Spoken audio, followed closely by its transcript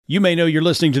You may know you're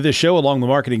listening to this show along the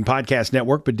Marketing Podcast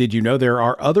Network, but did you know there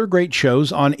are other great shows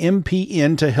on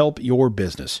MPN to help your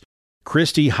business?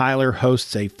 Christy Heiler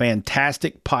hosts a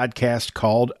fantastic podcast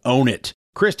called Own It.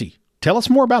 Christy, tell us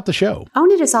more about the show.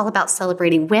 Own It is all about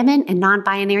celebrating women and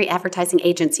non-binary advertising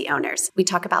agency owners. We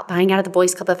talk about buying out of the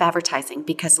Boys Club of Advertising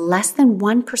because less than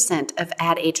 1% of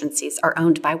ad agencies are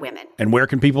owned by women. And where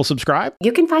can people subscribe?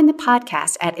 You can find the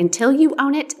podcast at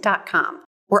untilyouownit.com.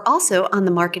 We're also on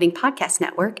the Marketing Podcast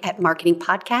Network at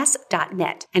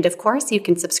marketingpodcast.net. And of course, you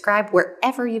can subscribe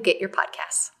wherever you get your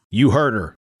podcasts. You heard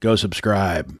her. Go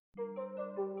subscribe.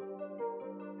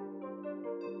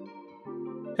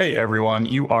 Hey everyone,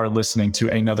 you are listening to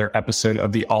another episode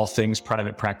of the All Things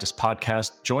Private Practice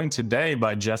Podcast, joined today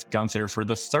by Jeff Guenther for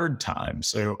the third time.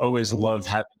 So always love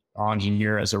having you on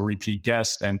here as a repeat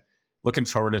guest and looking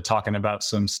forward to talking about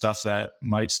some stuff that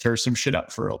might stir some shit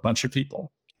up for a bunch of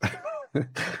people.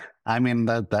 I mean,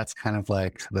 that's kind of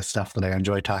like the stuff that I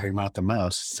enjoy talking about the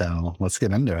most. So let's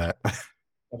get into it.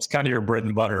 That's kind of your bread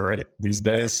and butter, right, these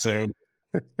days. So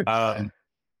I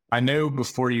know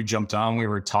before you jumped on, we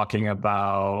were talking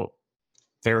about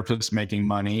therapists making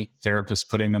money, therapists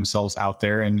putting themselves out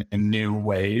there in new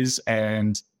ways,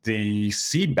 and the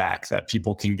feedback that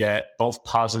people can get both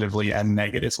positively and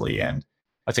negatively. And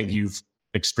I think you've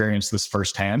experienced this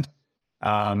firsthand,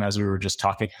 as we were just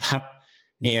talking about.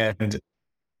 And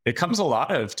it comes a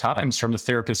lot of times from the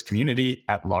therapist community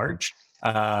at large,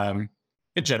 in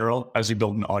general, as you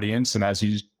build an audience and as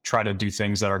you try to do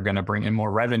things that are going to bring in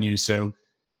more revenue. So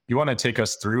you want to take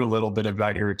us through a little bit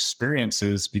about your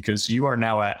experiences, because you are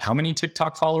now at how many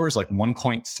TikTok followers? Like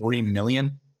 1.3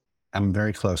 million? I'm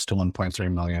very close to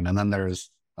 1.3 million. And then there's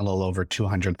a little over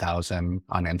 200,000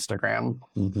 on Instagram.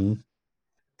 Mm-hmm.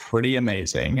 Pretty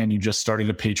amazing. And you just started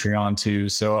a Patreon too.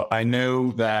 So I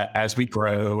know that as we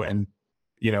grow and,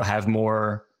 have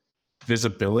more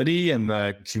visibility in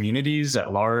the communities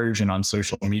at large and on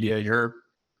social media, you're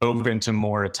open to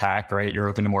more attack, right? You're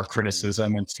open to more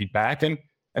criticism and feedback. And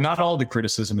not all the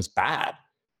criticism is bad,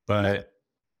 but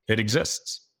it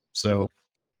exists. So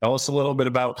tell us a little bit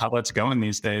about how that's going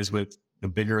these days with the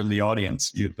bigger the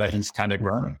audience that he's kind of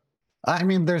growing. I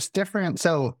mean, there's different.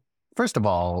 So first of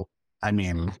all,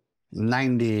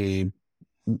 98%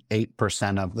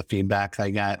 of the feedback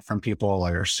I get from people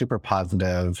are super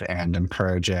positive and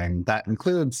encouraging. That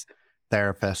includes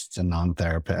therapists and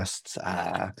non-therapists.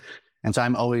 And so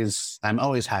I'm always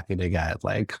happy to get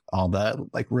like all the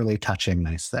like really touching,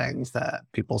 nice things that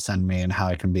people send me, and how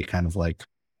I can be kind of like,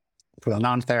 for the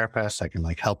non-therapist, I can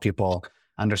like help people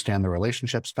understand the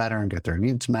relationships better and get their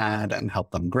needs met and help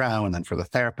them grow. And then for the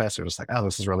therapist, they're just like, oh,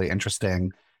 this is really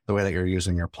interesting, the way that you're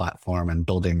using your platform and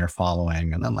building your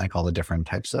following, and then like all the different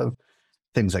types of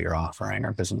things that you're offering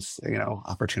or business,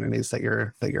 opportunities that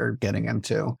you're getting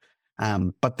into.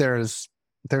 But there's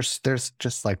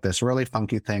just like this really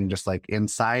funky thing, just like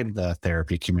inside the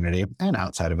therapy community and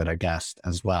outside of it, I guess,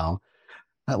 as well,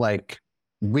 that like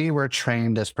we were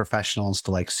trained as professionals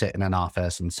to like sit in an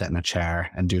office and sit in a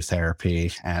chair and do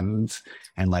therapy and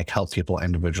like help people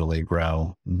individually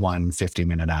grow 1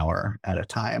 50-minute hour at a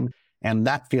time. And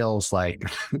that feels like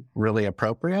really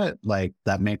appropriate. Like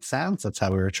that makes sense. That's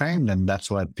how we were trained. And that's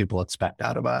what people expect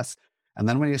out of us. And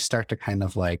then when you start to kind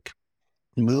of like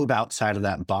move outside of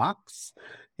that box,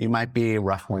 you might be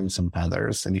ruffling some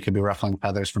feathers, and you could be ruffling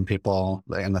feathers from people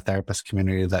in the therapist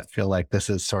community that feel like this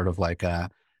is sort of like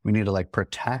we need to like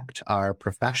protect our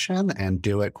profession and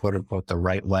do it quote unquote the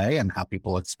right way and how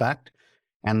people expect.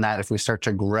 And that if we start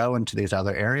to grow into these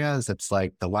other areas, it's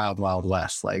like the wild, wild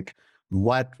west. Like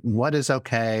what is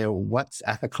okay? What's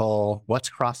ethical? What's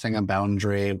crossing a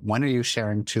boundary? When are you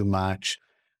sharing too much?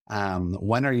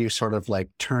 When are you sort of like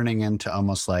turning into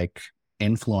almost like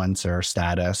influencer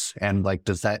status? And like,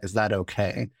 is that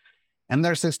okay? And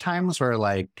there's these times where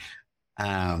like,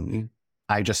 I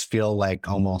just feel like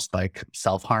almost like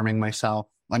self-harming myself.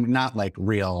 I mean, not like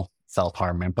real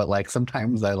self-harming, but like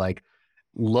sometimes I like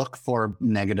look for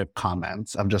negative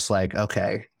comments. I'm just like,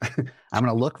 okay, I'm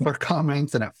going to look for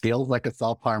comments, and it feels like a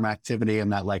self-harm activity,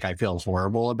 and that like I feel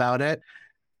horrible about it.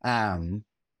 And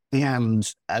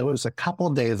it was a couple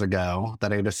days ago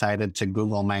that I decided to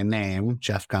Google my name,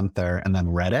 Jeff Guenther, and then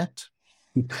Reddit,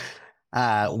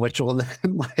 which will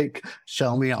then like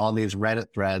show me all these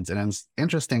Reddit threads. And it's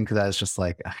interesting because I was just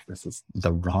like, this is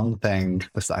the wrong thing.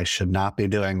 I should not be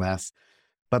doing this.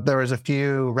 But there was a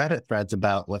few Reddit threads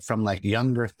from like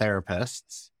younger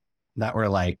therapists that were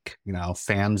like,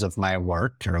 fans of my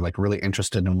work or like really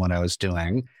interested in what I was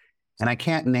doing. And I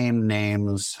can't name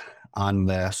names on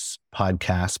this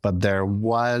podcast, but there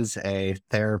was a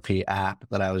therapy app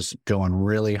that I was going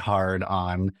really hard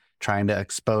on trying to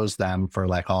expose them for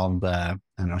like all the, I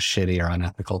don't know, shitty or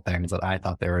unethical things that I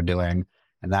thought they were doing.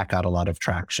 And that got a lot of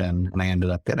traction. And I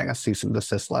ended up getting a cease and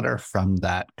desist letter from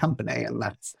that company. And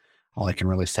that's all I can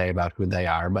really say about who they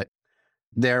are. But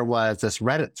there was this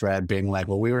Reddit thread being like,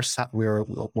 well, we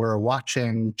were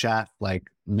watching Jeff like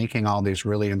making all these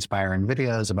really inspiring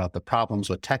videos about the problems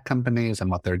with tech companies and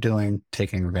what they're doing,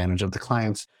 taking advantage of the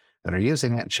clients that are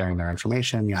using it, sharing their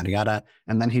information, yada, yada.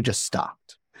 And then he just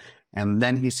stopped. And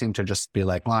then he seemed to just be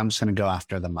like, well, I'm just going to go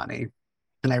after the money.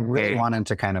 And I really wanted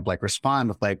to kind of like respond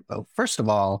with like, well, first of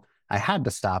all, I had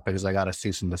to stop because I got a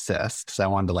cease and desist. So I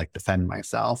wanted to like defend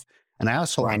myself. And I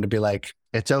also wanted to be like,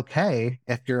 it's okay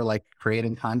if you're like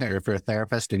creating content or if you're a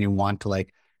therapist and you want to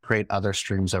like create other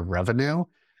streams of revenue.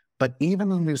 But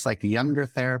even in these like younger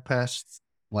therapists,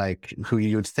 like who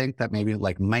you would think that maybe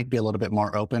like might be a little bit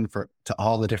more open to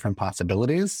all the different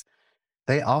possibilities,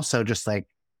 they also just like,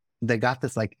 they got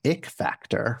this like ick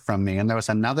factor from me. And there was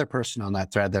another person on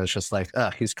that thread that was just like,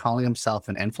 he's calling himself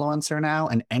an influencer now.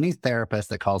 And any therapist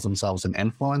that calls themselves an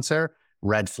influencer,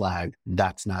 red flag,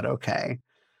 that's not okay.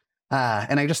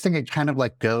 And I just think it kind of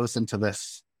like goes into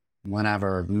this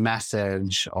whenever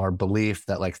message or belief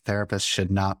that like therapists should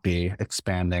not be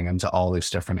expanding into all these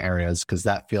different areas because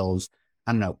that feels,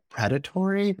 I don't know,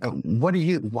 predatory. Why do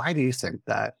you think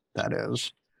that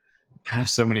is? I have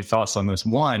so many thoughts on this.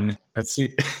 One, let's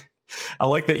see. I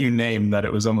like that you named that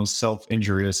it was almost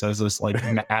self-injurious as this like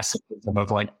masochism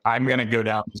of like, I'm going to go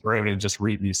down this road and just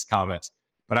read these comments.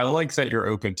 But I like that you're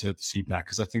open to feedback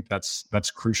because I think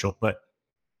that's crucial. But,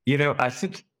 you know, I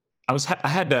think I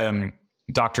had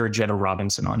Dr. Jetta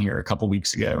Robinson on here a couple of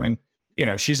weeks ago. And, you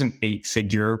know, she's an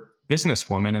 8-figure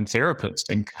businesswoman and therapist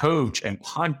and coach and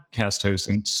podcast host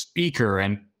and speaker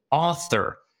and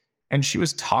author. And she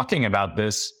was talking about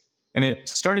this and it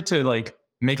started to like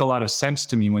make a lot of sense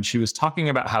to me when she was talking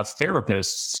about how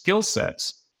therapists' skill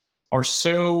sets are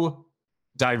so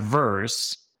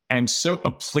diverse and so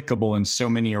applicable in so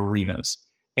many arenas.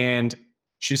 And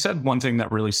she said one thing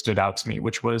that really stood out to me,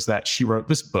 which was that she wrote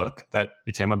this book that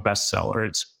became a bestseller.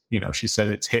 It's, you know, she said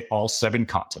it's hit all 7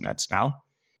 continents now.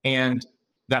 And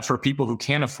that for people who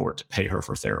can't afford to pay her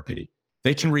for therapy,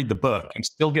 they can read the book and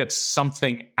still get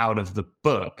something out of the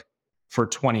book for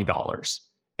 $20.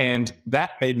 And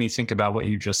that made me think about what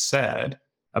you just said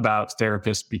about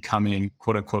therapists becoming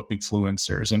quote unquote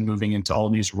influencers and moving into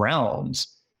all these realms,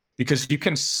 because you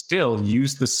can still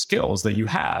use the skills that you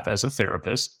have as a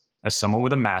therapist, as someone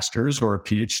with a master's or a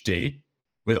PhD,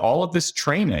 with all of this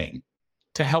training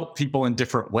to help people in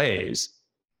different ways.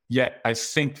 Yet I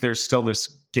think there's still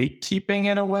this gatekeeping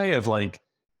in a way of like,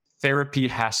 therapy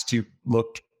has to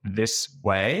look this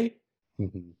way.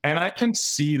 And I can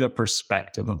see the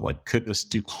perspective of like, could this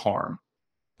do harm?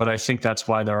 But I think that's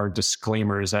why there are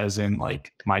disclaimers, as in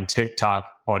like my TikTok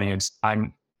audience,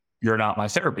 you're not my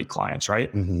therapy clients,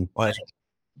 right? Like,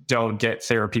 don't get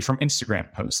therapy from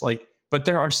Instagram posts. Like, but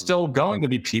there are still going to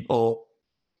be people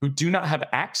who do not have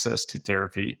access to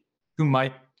therapy who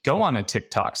might go on a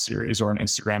TikTok series or an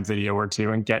Instagram video or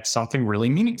two and get something really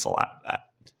meaningful out of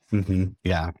that.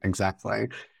 Yeah, exactly.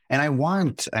 And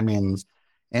I mean,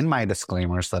 in my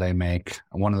disclaimers that I make,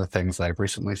 one of the things that I've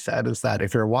recently said is that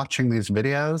if you're watching these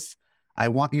videos, I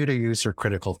want you to use your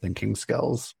critical thinking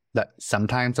skills. That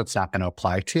sometimes it's not going to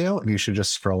apply to you and you should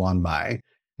just scroll on by.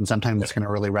 And sometimes it's going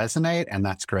to really resonate, and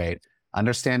that's great.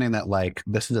 Understanding that like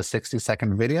this is a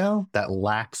 60-second video that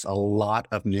lacks a lot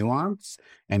of nuance,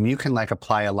 and you can like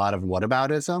apply a lot of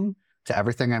whataboutism to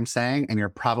everything I'm saying, and you're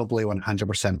probably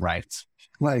 100% right.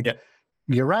 Like,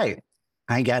 you're right.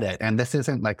 I get it. And this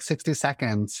isn't like 60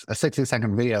 seconds. A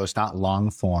 60-second video is not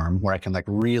long form where I can like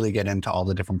really get into all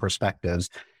the different perspectives.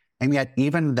 And yet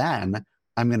even then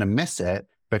I'm going to miss it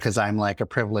because I'm like a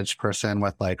privileged person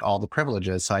with like all the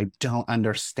privileges. So I don't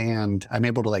understand. I'm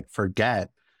able to like forget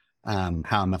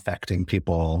how I'm affecting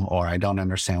people, or I don't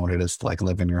understand what it is to like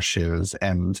live in your shoes.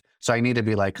 And so I need to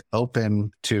be like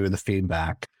open to the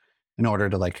feedback in order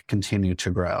to like continue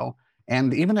to grow.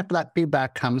 And even if that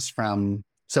feedback comes from,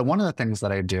 so one of the things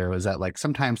that I do is that like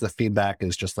sometimes the feedback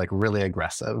is just like really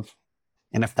aggressive.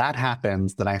 And if that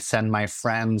happens, then I send my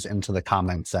friends into the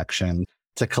comment section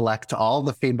to collect all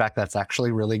the feedback that's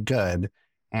actually really good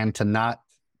and to not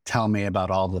tell me about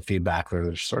all the feedback where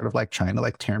they're sort of like trying to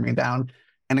like tear me down.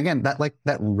 And again,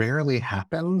 that rarely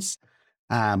happens.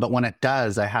 But when it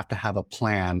does, I have to have a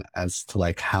plan as to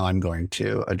like how I'm going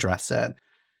to address it.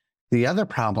 The other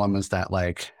problem is that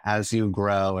like, as you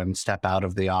grow and step out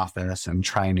of the office and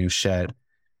try new shit,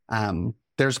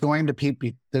 there's going to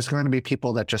be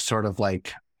people that just sort of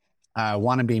like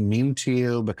want to be mean to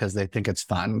you because they think it's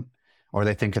fun, or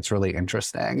they think it's really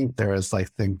interesting. There was, I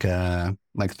think,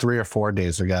 like 3 or 4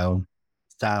 days ago,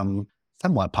 some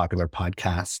somewhat popular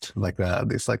podcast, like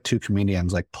these like 2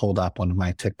 comedians like pulled up one of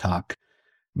my TikTok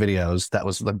videos that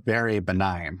was very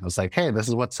benign. It was like, hey, this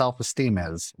is what self-esteem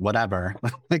is, whatever.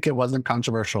 Like it wasn't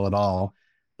controversial at all.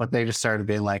 But they just started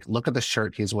being like, look at the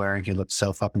shirt he's wearing. He looks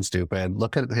so fucking stupid.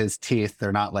 Look at his teeth.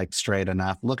 They're not like straight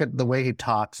enough. Look at the way he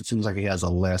talks. It seems like he has a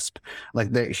lisp.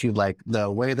 Like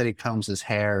the way that he combs his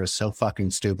hair is so fucking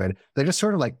stupid. They just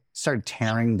sort of like started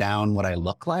tearing down what I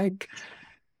look like.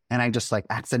 And I just like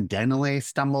accidentally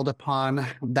stumbled upon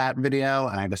that video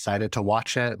and I decided to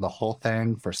watch it, the whole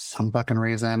thing, for some fucking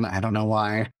reason. I don't know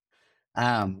why.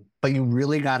 But you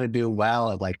really got to do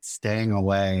well at like staying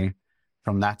away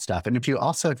from that stuff. And if you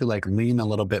like lean a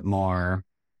little bit more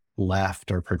left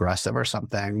or progressive or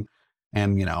something,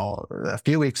 and, you know, a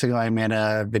few weeks ago, I made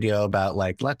a video about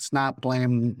like, let's not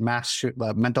blame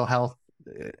mental health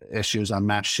issues on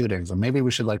mass shootings. Or maybe we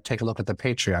should like take a look at the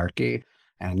patriarchy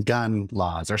and gun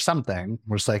laws or something.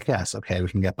 We're just like, yes, okay, we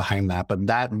can get behind that. But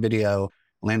that video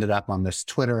landed up on this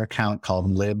Twitter account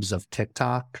called Libs of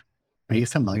TikTok. Are you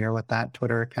familiar with that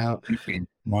Twitter account?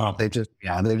 Wow. They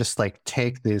just like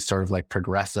take these sort of like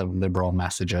progressive liberal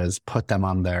messages, put them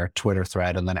on their Twitter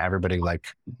thread, and then everybody like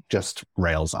just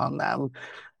rails on them.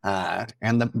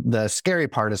 And the scary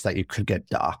part is that you could get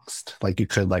doxxed. Like you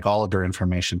could like all of your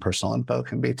information, personal info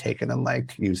can be taken and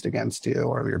like used against you,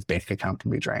 or your bank account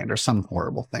can be drained, or some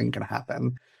horrible thing can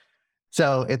happen.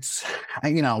 So it's,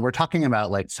 you know, we're talking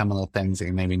about like some of the things that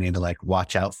you maybe need to like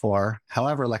watch out for.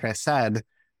 However, like I said,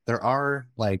 there are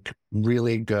like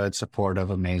really good,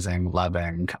 supportive, amazing,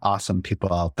 loving, awesome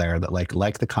people out there that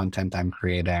like the content I'm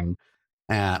creating,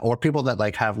 or people that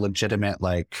like have legitimate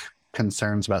like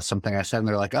concerns about something I said, and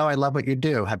they're like, "Oh, I love what you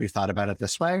do. Have you thought about it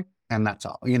this way?" And that's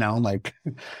all. You know, like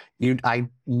I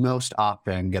most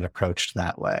often get approached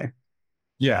that way.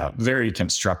 Yeah, very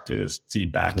constructive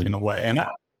feedback in a way. And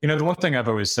you know, the one thing I've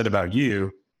always said about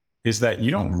you is that you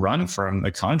don't run from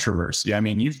the controversy. I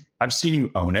mean, I've seen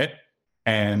you own it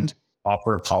and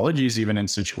offer apologies even in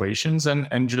situations,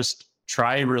 and just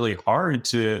try really hard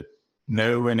to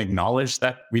know and acknowledge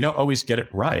that we don't always get it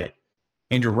right.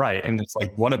 And you're right. And it's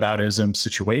like whataboutism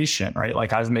situation, right?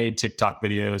 Like I've made TikTok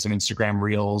videos and Instagram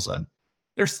reels, and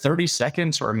they're 30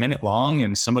 seconds or a minute long,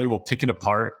 and somebody will pick it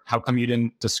apart. How come you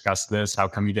didn't discuss this? How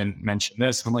come you didn't mention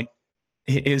this? I'm like,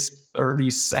 it is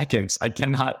 30 seconds. I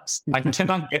cannot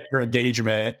get your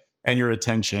engagement and your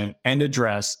attention and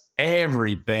address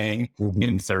everything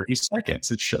in 30 seconds.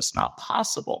 It's just not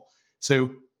possible. So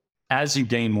as you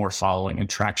gain more following and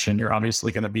traction, you're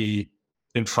obviously going to be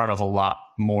in front of a lot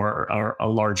more, or a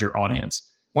larger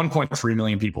audience. 1.3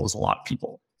 million people is a lot of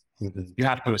people. You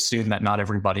have to assume that not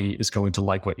everybody is going to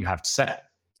like what you have to say.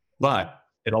 But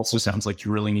it also sounds like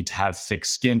you really need to have thick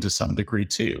skin to some degree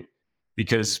too,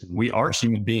 because we are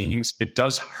human beings. It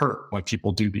does hurt when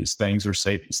people do these things or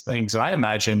say these things. And I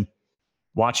imagine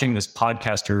watching this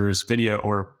podcaster's video,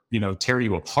 or, you know, tear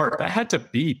you apart, that had to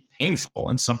be painful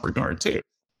in some regard too.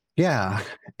 Yeah,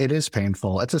 it is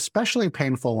painful. It's especially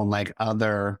painful when like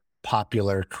other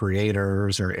popular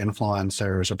creators or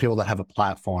influencers or people that have a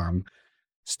platform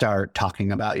start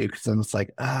talking about you, because then it's like,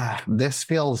 this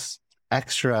feels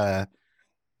extra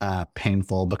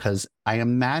painful, because I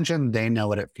imagine they know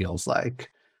what it feels like.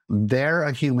 They're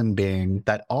a human being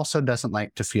that also doesn't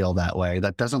like to feel that way,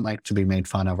 that doesn't like to be made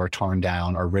fun of or torn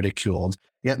down or ridiculed,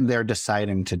 yet they're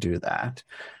deciding to do that.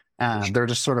 They're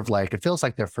just sort of like, it feels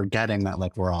like they're forgetting that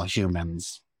like we're all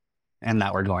humans and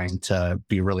that we're going to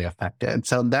be really affected.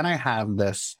 So then I have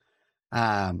this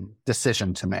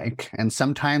decision to make. And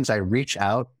sometimes I reach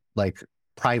out like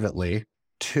privately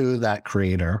to that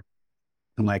creator.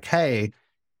 I'm like, hey,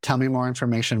 tell me more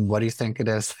information. What do you think it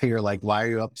is? You're like, why are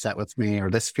you upset with me? Or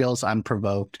this feels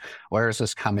unprovoked. Where is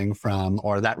this coming from?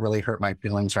 Or that really hurt my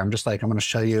feelings. Or I'm just like, I'm going to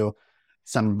show you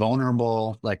some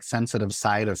vulnerable, like sensitive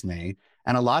side of me.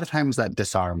 And a lot of times that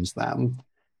disarms them,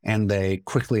 and they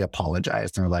quickly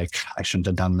apologize. They're like, I shouldn't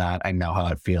have done that. I know how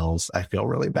it feels. I feel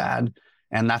really bad.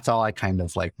 And that's all I kind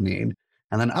of like need.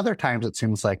 And then other times it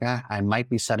seems like I might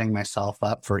be setting myself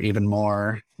up for even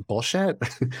more bullshit.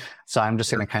 So I'm just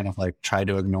going to kind of like try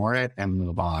to ignore it and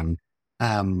move on.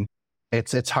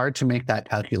 It's hard to make that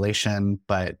calculation,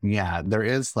 but yeah, there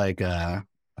is like a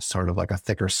sort of like a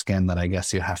thicker skin that I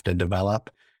guess you have to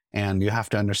develop. And you have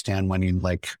to understand when you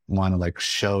like want to like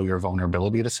show your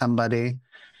vulnerability to somebody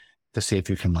to see if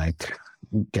you can like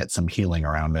get some healing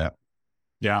around it.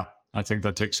 Yeah, I think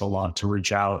that takes a lot to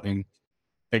reach out and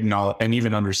acknowledge and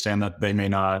even understand that they may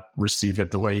not receive it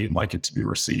the way you'd like it to be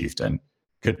received, and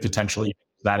could potentially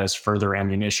use that as further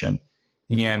ammunition.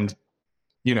 And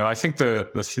I think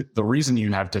the reason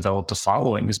you have developed a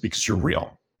following is because you're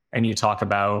real and you talk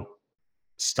about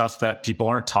stuff that people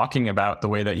aren't talking about the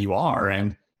way that you are.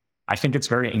 And I think it's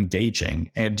very engaging,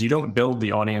 and you don't build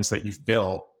the audience that you've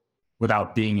built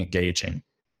without being engaging.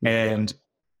 And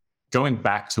going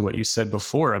back to what you said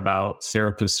before about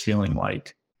therapists feeling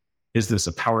like, is this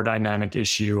a power dynamic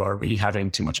issue? Are we having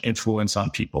too much influence on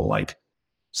people? Like,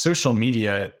 social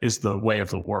media is the way of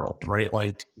the world, right?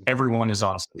 Like, everyone is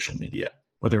on social media,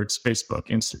 whether it's Facebook,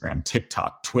 Instagram,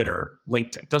 TikTok, Twitter,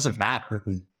 LinkedIn, doesn't matter.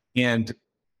 And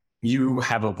you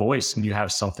have a voice and you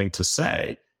have something to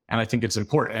say. And I think it's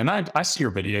important. And I see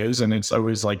your videos, and it's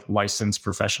always like licensed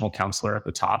professional counselor at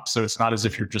the top. So it's not as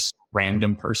if you're just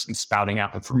random person spouting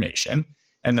out information.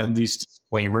 And then these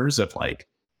disclaimers of like,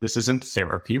 this isn't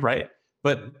therapy, right?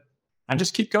 But I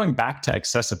just keep going back to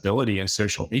accessibility in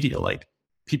social media. Like,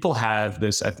 people have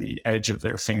this at the edge of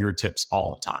their fingertips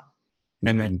all the time.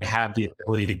 And then have the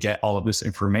ability to get all of this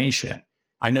information.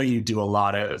 I know you do a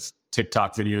lot of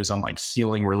TikTok videos on like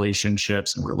healing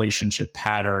relationships and relationship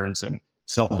patterns and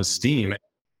self-esteem.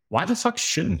 Why the fuck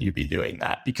shouldn't you be doing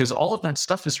that? Because all of that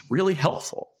stuff is really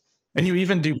helpful. And you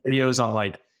even do videos on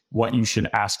like what you should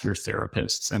ask your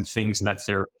therapists and things that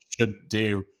therapists shouldn't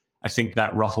do. I think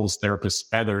that ruffles therapists'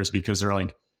 feathers because they're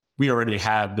like, we already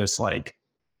have this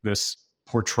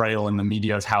portrayal in the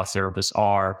media of how therapists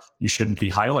are. You shouldn't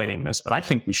be highlighting this. But I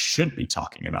think we should be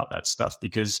talking about that stuff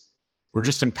because we're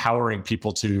just empowering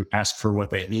people to ask for what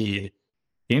they need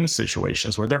in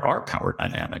situations where there are power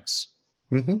dynamics.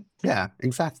 Mm-hmm. Yeah,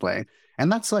 exactly.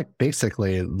 And that's like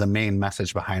basically the main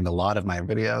message behind a lot of my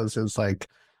videos is like,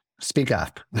 speak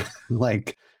up.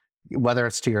 Like, whether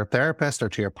it's to your therapist or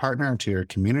to your partner, or to your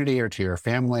community or to your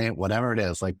family, whatever it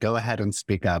is, like, go ahead and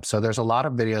speak up. So there's a lot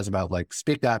of videos about like,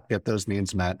 speak up, get those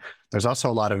needs met. There's also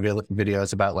a lot of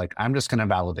videos about like, I'm just going to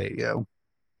validate you.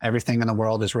 Everything in the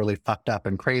world is really fucked up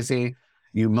and crazy.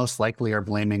 You most likely are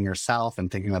blaming yourself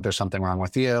and thinking that there's something wrong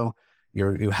with you.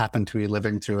 You happen to be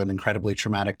living through an incredibly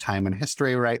traumatic time in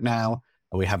history right now.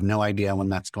 We have no idea when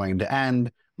that's going to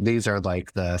end. These are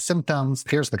like the symptoms.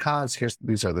 Here's the cause.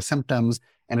 These are the symptoms.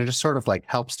 And it just sort of like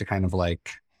helps to kind of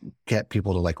like get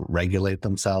people to like regulate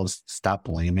themselves, stop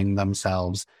blaming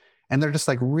themselves. And they're just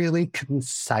like really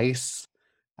concise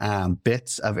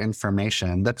bits of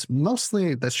information that's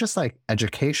just like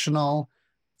educational,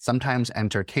 sometimes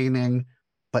entertaining,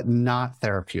 but not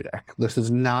therapeutic. This is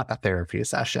not a therapy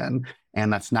session,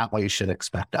 and that's not what you should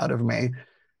expect out of me.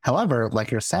 However,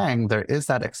 like you're saying, there is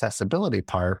that accessibility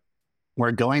part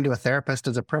where going to a therapist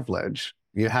is a privilege.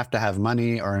 You have to have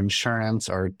money or insurance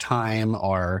or time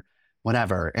or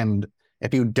whatever. And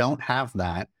if you don't have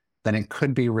that, then it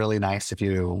could be really nice if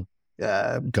you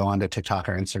go onto TikTok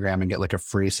or Instagram and get like a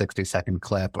free 60-second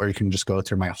clip, or you can just go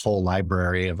through my whole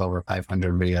library of over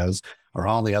 500 videos or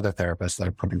all the other therapists that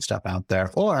are putting stuff out there.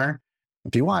 Or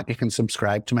if you want, you can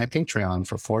subscribe to my Patreon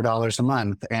for $4 a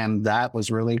month. And that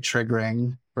was really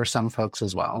triggering for some folks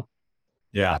as well.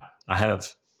 Yeah, I have.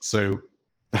 So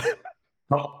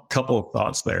a couple of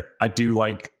thoughts there. I do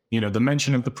like, the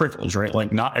mention of the privilege, right?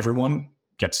 Like, not everyone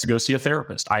gets to go see a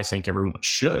therapist. I think everyone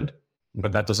should,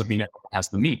 but that doesn't mean everyone has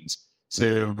the means.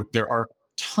 So there are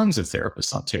tons of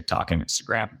therapists on TikTok and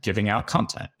Instagram giving out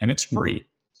content, and it's free.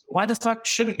 Why the fuck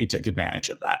shouldn't we take advantage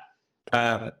of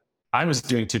that? I was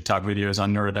doing TikTok videos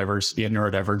on neurodiversity and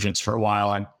neurodivergence for a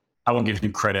while, and I won't give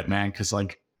you credit, man, because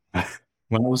like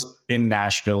when I was in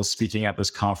Nashville speaking at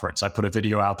this conference, I put a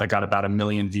video out that got about 1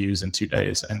 million views in 2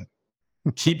 days. And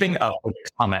keeping up with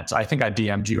comments, I think I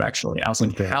DM'd you actually. I was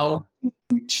like, how do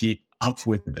you keep up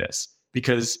with this?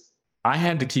 Because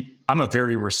I'm a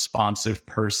very responsive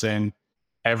person.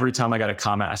 Every time I got a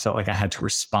comment, I felt like I had to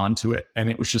respond to it. And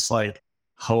it was just like,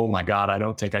 oh my God, I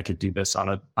don't think I could do this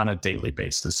on a daily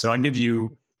basis. So I give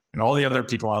you and all the other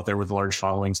people out there with large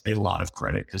followings a lot of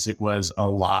credit, because it was a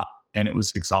lot and it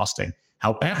was exhausting.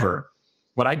 However,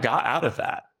 what I got out of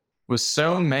that was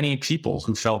so many people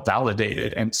who felt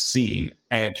validated and seen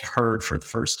and heard for the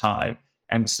first time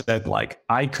and said, like,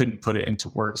 I couldn't put it into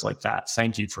words like that.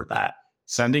 Thank you for that.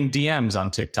 Sending DMs on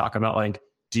TikTok about like,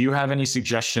 do you have any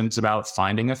suggestions about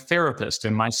finding a therapist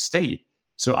in my state?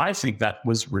 So I think that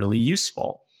was really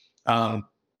useful.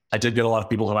 I did get a lot of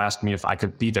people who asked me if I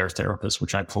could be their therapist,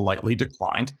 which I politely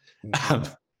declined.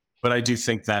 But I do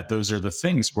think that those are the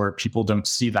things where people don't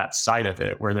see that side of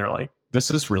it, where they're like, this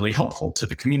is really helpful to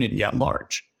the community at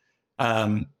large.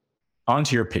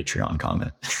 Onto your Patreon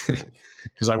comment,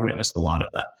 because I witnessed a lot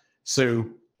of that. So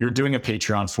you're doing a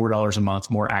Patreon, $4 a month,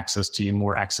 more access to you,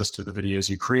 more access to the videos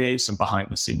you create, some behind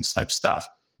the scenes type stuff.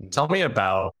 Tell me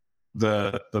about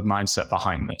the mindset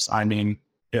behind this. I mean,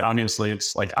 obviously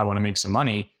it's like, I want to make some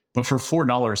money, But for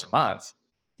 $4 a month,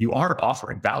 you are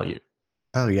offering value.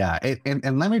 Oh yeah.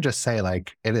 And let me just say,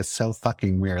 like, it is so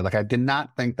fucking weird. Like, I did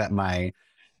not think that my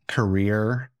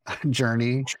career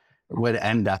journey would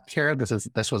end up here.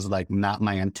 This was like not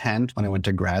my intent when I went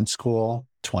to grad school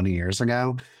 20 years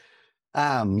ago.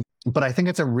 But I think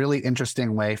it's a really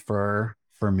interesting way for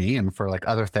me and for like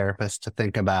other therapists to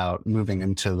think about moving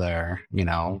into their,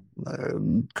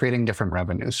 creating different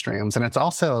revenue streams. And it's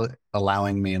also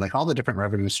allowing me, like, all the different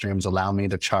revenue streams allow me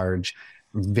to charge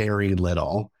very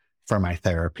little for my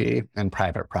therapy and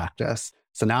private practice.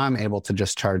 So now I'm able to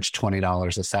just charge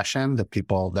 $20 a session to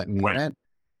people that need it.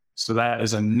 So that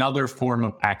is another form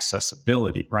of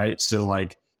accessibility, right? So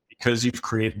like, because you've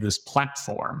created this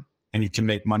platform and you can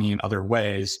make money in other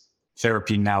ways,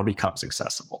 therapy now becomes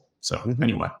accessible. So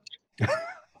anyway.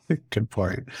 Good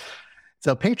point.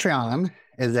 So Patreon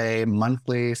is a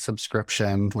monthly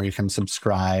subscription where you can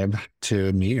subscribe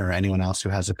to me or anyone else who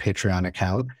has a Patreon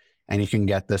account, and you can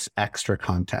get this extra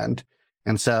content.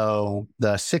 And so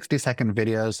the 60-second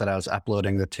videos that I was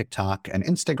uploading to TikTok and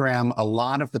Instagram, a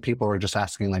lot of the people were just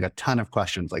asking like a ton of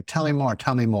questions, like, tell me more,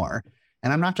 tell me more.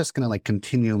 And I'm not just going to like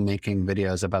continue making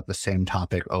videos about the same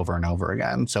topic over and over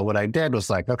again. So what I did was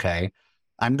like, okay,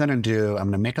 I'm going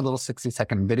to make a little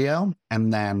 60-second video.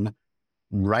 And then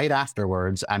right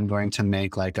afterwards, I'm going to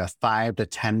make like a 5 to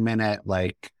 10 minute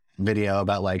like video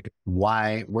about like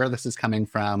where this is coming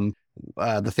from,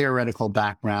 the theoretical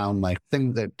background, like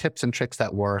tips and tricks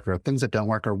that work or things that don't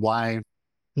work, or what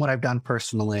I've done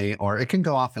personally, or it can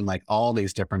go off in like all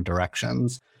these different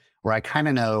directions where I kind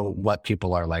of know what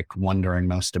people are like wondering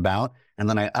most about. And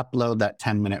then I upload that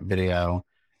 10-minute video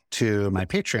to my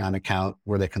Patreon account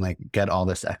where they can like get all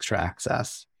this extra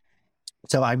access.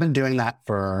 So I've been doing that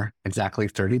for exactly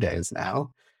 30 days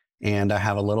now. And I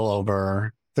have a little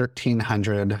over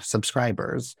 1,300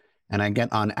 subscribers. And I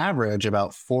get on average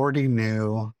about 40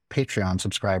 new Patreon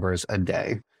subscribers a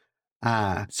day.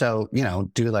 So,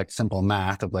 do like simple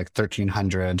math of like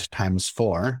 1,300 times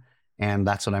 4. And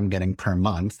that's what I'm getting per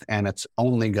month. And it's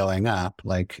only going up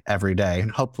like every day.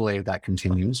 And hopefully that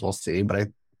continues. We'll see. But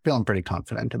I'm feeling pretty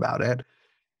confident about it.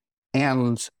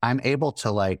 And I'm able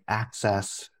to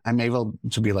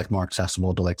be like more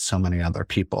accessible to like so many other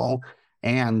people.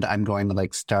 And I'm going to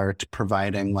like start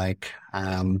providing like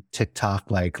TikTok,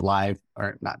 like live,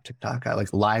 or not TikTok,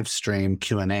 like live stream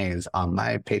Q&As on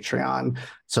my Patreon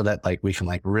so that like we can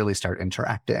like really start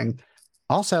interacting.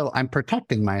 Also, I'm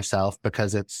protecting myself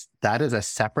because that is a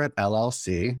separate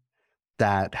LLC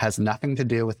that has nothing to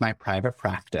do with my private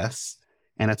practice.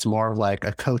 And it's more of like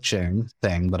a coaching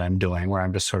thing that I'm doing where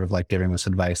I'm just sort of like giving this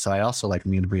advice. So I also like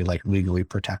need to be like legally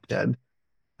protected.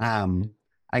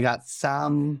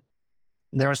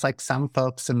 There was like some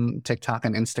folks in TikTok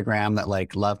and Instagram that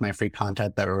like love my free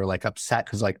content that were like upset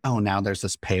because like, oh, now there's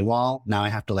this paywall. Now I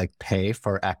have to like pay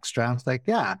for extra. I was like,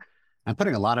 yeah, I'm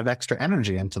putting a lot of extra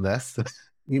energy into this.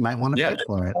 You might want to pay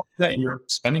for it. That you're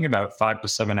spending about 5 to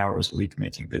 7 hours a week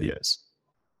making videos.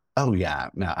 Oh yeah,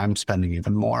 no, I'm spending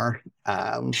even more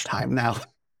time now.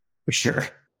 For sure.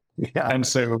 Yeah. And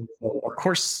so of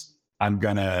course I'm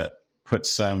gonna put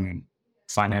some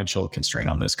financial constraint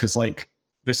on this because like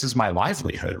this is my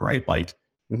livelihood, right? Like,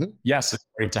 yes, it's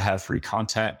great to have free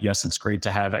content. Yes, it's great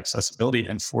to have accessibility,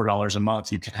 and $4 a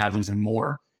month, you can have even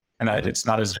more. And it's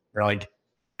not as you're like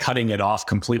cutting it off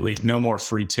completely. No more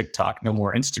free TikTok, no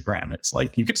more Instagram. It's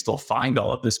like you can still find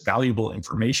all of this valuable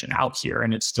information out here,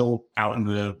 and it's still out in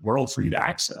the world for you to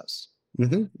access.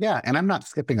 Yeah. And I'm not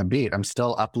skipping a beat. I'm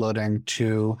still uploading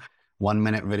 2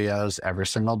 1-minute videos every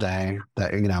single day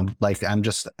that,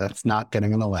 that's not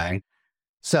getting in the way.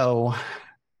 So,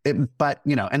 and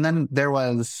then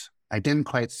I didn't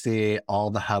quite see all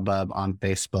the hubbub on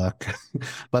Facebook,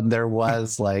 but there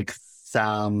was like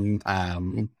some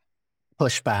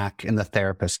pushback in the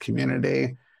therapist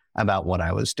community about what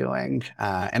I was doing.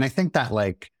 And I think that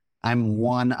like, I'm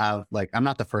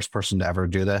not the first person to ever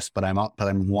do this, but I'm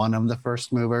one of the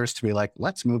first movers to be like,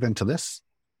 let's move into this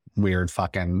weird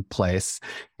fucking place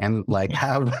and like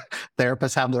have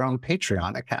therapists have their own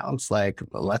Patreon accounts. Like,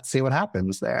 let's see what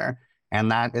happens there. And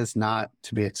that is not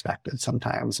to be expected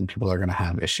sometimes, and people are going to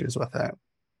have issues with it.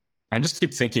 I just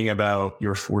keep thinking about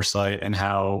your foresight and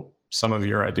how some of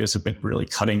your ideas have been really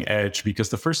cutting edge, because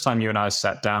the first time you and I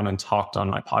sat down and talked on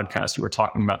my podcast, you were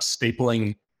talking about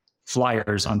stapling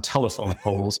flyers on telephone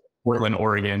poles in Portland,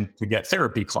 Oregon to get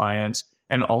therapy clients,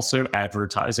 and also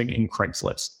advertising in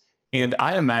Craigslist. And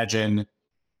I imagine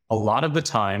a lot of the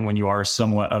time when you are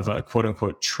somewhat of a quote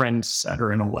unquote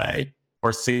trendsetter in a way,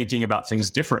 or thinking about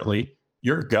things differently,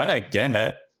 you're gonna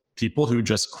get people who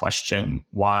just question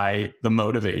why, the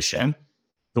motivation,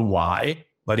 the why,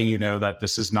 letting you know that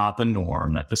this is not the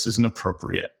norm, that this isn't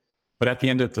appropriate. But at the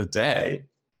end of the day,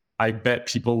 I bet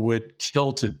people would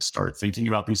kill to start thinking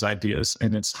about these ideas.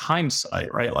 And it's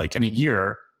hindsight, right? Like in a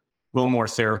year, will more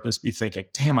therapists be thinking,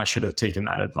 damn, I should have taken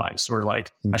that advice, or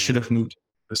like, I should have moved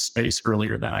this space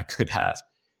earlier than I could have.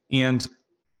 And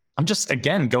I'm just,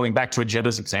 again, going back to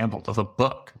Ajeda's example of a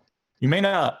book. You may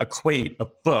not equate a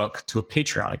book to a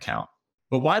Patreon account,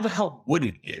 but why the hell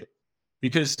wouldn't you?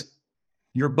 Because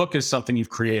your book is something you've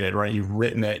created, right? You've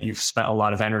written it, you've spent a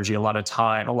lot of energy, a lot of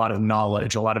time, a lot of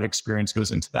knowledge, a lot of experience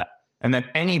goes into that. And then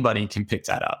anybody can pick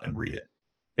that up and read it.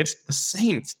 It's the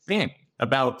same thing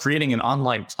about creating an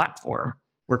online platform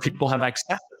where people have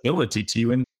accessibility to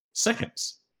you in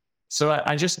seconds. So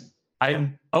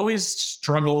I always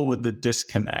struggle with the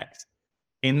disconnect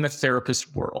in the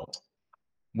therapist world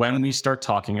when we start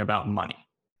talking about money.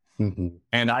 Mm-hmm.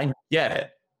 And I get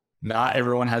it. Not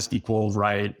everyone has equal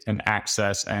right and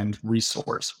access and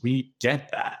resource. We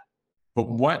get that. But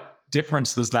what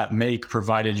difference does that make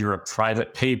provided you're a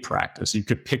private paid practice? You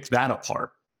could pick that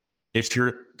apart. If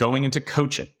you're going into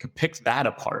coaching, you could pick that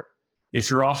apart. If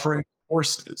you're offering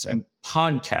courses and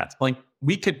podcasts, like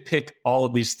we could pick all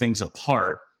of these things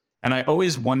apart. And I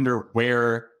always wonder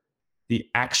where the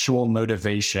actual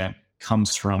motivation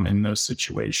comes from in those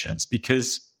situations,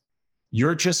 because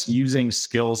you're just using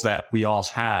skills that we all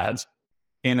had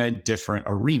in a different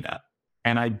arena.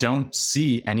 And I don't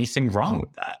see anything wrong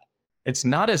with that. It's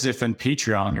not as if in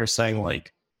Patreon, you're saying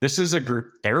like, this is a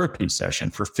group therapy session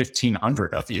for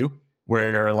 1,500 of you,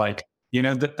 where you're like,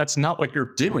 that's not what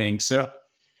you're doing. So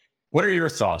what are your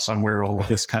thoughts on where all of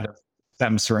this kind of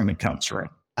stems from and comes from?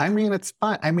 I mean, it's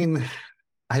fun. I mean,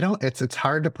 it's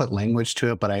hard to put language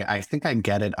to it, but I think I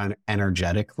get it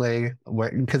energetically,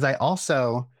 because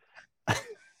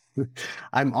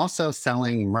I'm also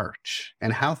selling merch.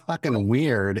 And how fucking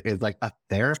weird is like a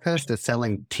therapist is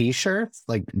selling t-shirts,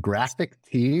 like graphic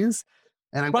tees?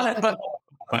 And but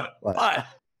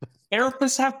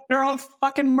therapists have their own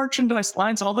fucking merchandise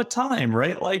lines all the time,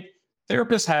 right? Like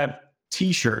therapists have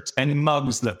t-shirts and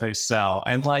mugs that they sell,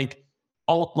 and like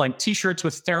all like t-shirts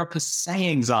with therapist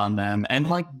sayings on them. And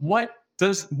like, why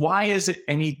is it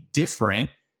any different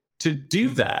to do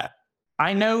that?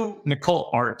 I know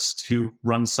Nicole Artst, who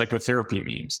runs psychotherapy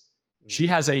memes. She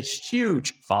has a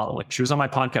huge following. She was on my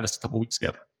podcast a couple weeks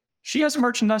ago. She has a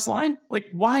merchandise line. Like,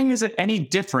 why is it any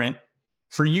different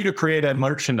for you to create a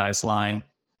merchandise line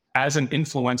as an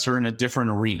influencer in a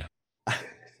different arena?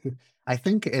 I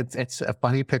think it's a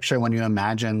funny picture when you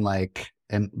imagine like,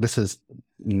 and this is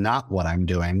not what I'm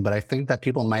doing, but I think that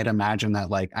people might imagine that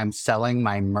like I'm selling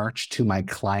my merch to my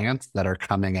clients that are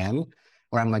coming in,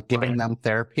 where I'm like giving them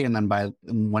therapy, and then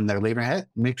when they're leaving, hey,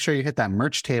 make sure you hit that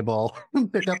merch table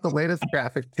and pick up the latest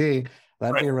graphic tee.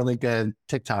 That'd be a really good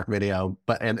TikTok video.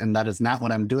 But and that is not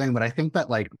what I'm doing. But I think that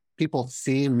like people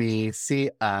see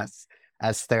us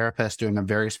as therapists doing a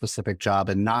very specific job,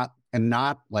 and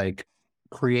not like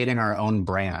creating our own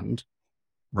brand,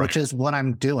 which is what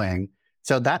I'm doing.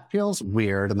 So that feels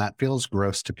weird and that feels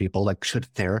gross to people. Like, should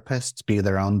therapists be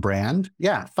their own brand?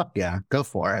 Yeah, fuck yeah, go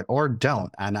for it. Or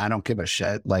don't. And I don't give a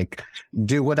shit. Like,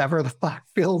 do whatever the fuck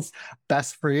feels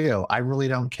best for you. I really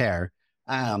don't care.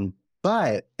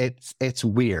 But it's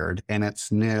weird and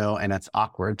it's new and it's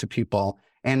awkward to people.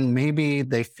 And maybe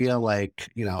they feel like,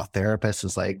 a therapist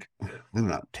is like, I don't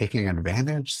know, taking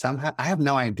advantage somehow. I have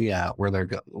no idea where they're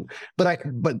going.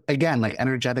 But again, like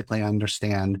energetically, I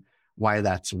understand why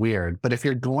that's weird. But if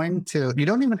you're going to, you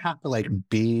don't even have to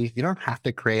you don't have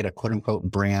to create a quote unquote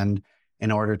brand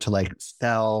in order to like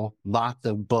sell lots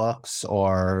of books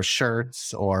or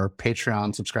shirts or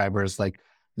Patreon subscribers. Like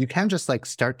you can just like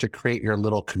start to create your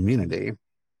little community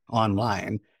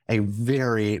online, a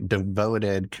very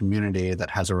devoted community that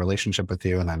has a relationship with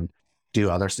you, and then do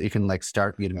others. You can like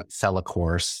start, sell a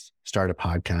course, start a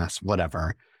podcast,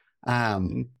 whatever.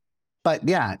 But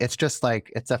yeah, it's just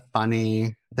like, it's a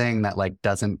funny thing that like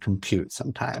doesn't compute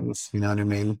sometimes. You know what I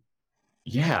mean?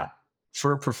 Yeah.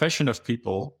 For a profession of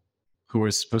people who are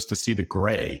supposed to see the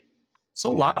gray, it's a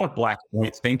lot of black and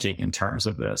white thinking in terms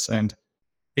of this. And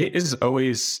it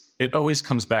always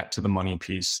comes back to the money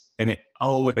piece. And it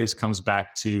always comes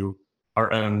back to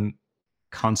our own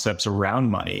concepts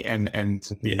around money and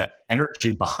the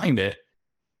energy behind it.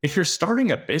 If you're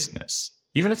starting a business,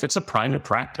 even if it's a private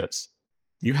practice,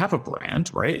 you have a brand,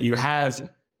 right? You have,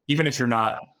 even if you're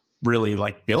not really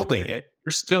like building it,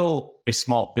 you're still a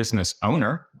small business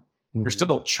owner. You're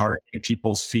still charging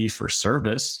people's fee for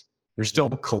service. You're still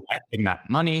collecting that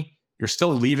money. You're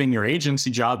still leaving your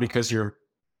agency job because you're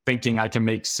thinking I can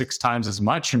make 6 times as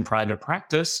much in private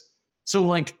practice. So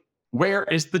like where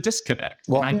is the disconnect?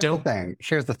 Well, And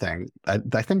here's the thing.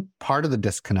 I think part of the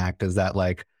disconnect is that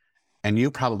like, and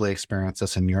you probably experience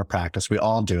this in your practice, we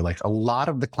all do, like a lot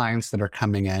of the clients that are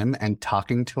coming in and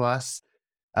talking to us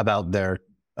about their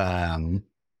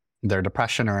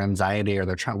depression or anxiety or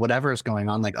whatever is going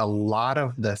on, like a lot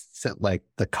of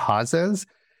the causes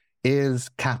is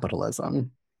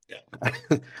capitalism. Yeah.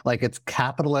 Like it's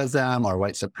capitalism or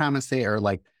white supremacy or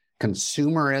like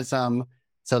consumerism.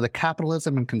 So the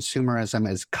capitalism and consumerism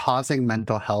is causing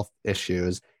mental health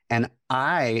issues. And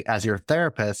I, as your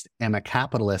therapist, am a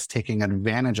capitalist taking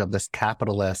advantage of this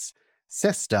capitalist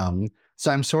system. So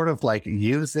I'm sort of like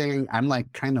I'm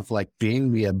like kind of like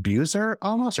being the abuser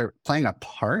almost, or playing a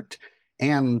part.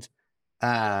 And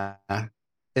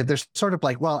there's sort of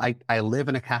like, well, I live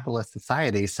in a capitalist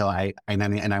society, so I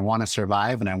want to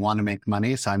survive and I want to make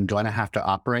money. So I'm going to have to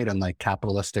operate in like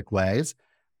capitalistic ways,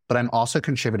 but I'm also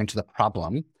contributing to the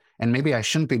problem. And maybe I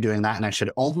shouldn't be doing that. And I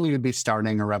should only be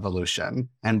starting a revolution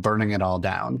and burning it all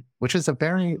down, which is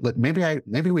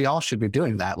maybe we all should be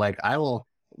doing that. Like I will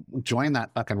join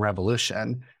that fucking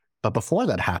revolution. But before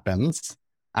that happens,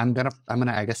 I'm gonna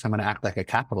act like a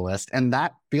capitalist. And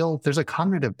there's a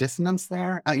cognitive dissonance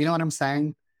there. You know what I'm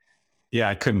saying? Yeah,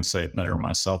 I couldn't say it better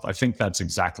myself. I think that's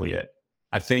exactly it.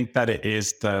 I think that it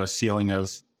is the feeling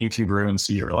of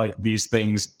incongruency, or like these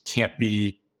things can't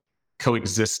be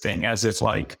coexisting, as if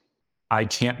like I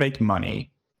can't make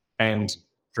money and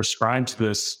prescribe to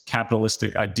this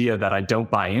capitalistic idea that I don't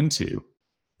buy into.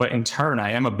 But in turn,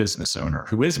 I am a business owner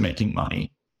who is making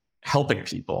money, helping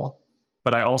people.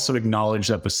 But I also acknowledge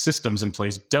that the systems in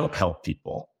place don't help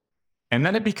people. And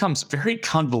then it becomes very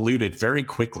convoluted very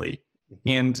quickly.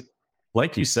 And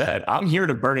like you said, I'm here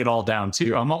to burn it all down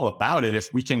too. I'm all about it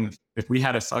if we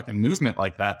had a fucking movement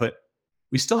like that. But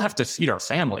we still have to feed our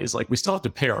families. Like we still have to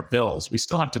pay our bills. We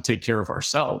still have to take care of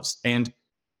ourselves. And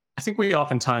I think we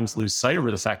oftentimes lose sight of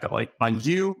the fact that like by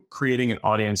you creating an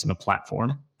audience and a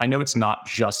platform, I know it's not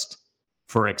just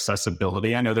for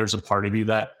accessibility. I know there's a part of you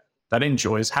that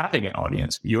enjoys having an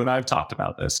audience. You and I have talked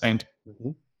about this, and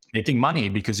making money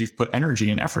because you've put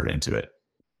energy and effort into it.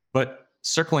 But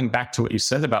circling back to what you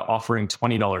said about offering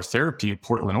 $20 therapy in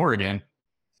Portland, Oregon,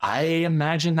 I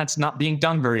imagine that's not being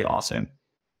done very often.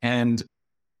 And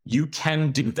you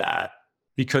can do that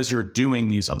because you're doing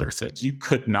these other things. You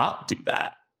could not do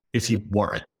that if you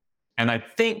weren't. And I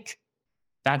think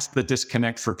that's the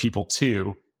disconnect for people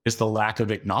too, is the lack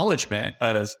of acknowledgement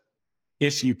of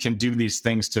if you can do these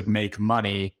things to make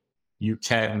money, you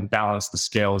can balance the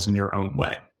scales in your own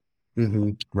way.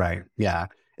 Mm-hmm. Right. Yeah.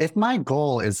 If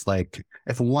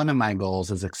one of my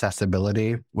goals is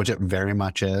accessibility, which it very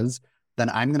much is, then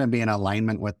I'm going to be in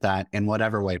alignment with that in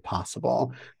whatever way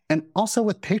possible. And also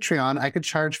with Patreon, I could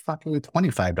charge fucking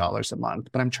 $25 a month,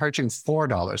 but I'm charging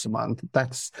 $4 a month.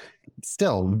 That's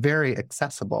still very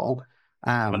accessible.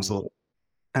 Absolutely.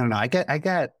 I don't know. I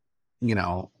get,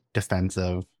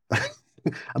 defensive,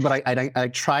 but I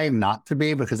try not to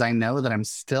be, because I know that I'm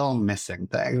still missing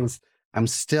things. I'm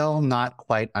still not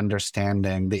quite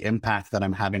understanding the impact that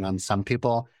I'm having on some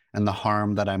people and the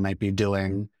harm that I might be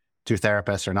doing to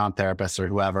therapists or non-therapists or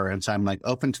whoever. And so I'm like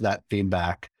open to that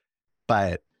feedback,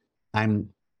 but I'm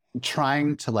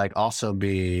trying to like also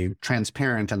be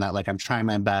transparent in that, like I'm trying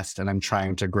my best and I'm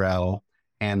trying to grow,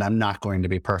 and I'm not going to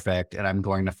be perfect and I'm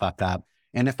going to fuck up.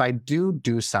 And if I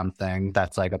do something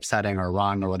that's like upsetting or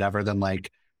wrong or whatever, then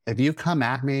like, if you come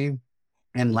at me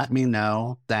and let me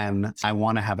know, then I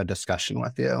want to have a discussion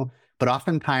with you. But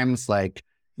oftentimes, like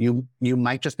you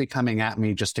might just be coming at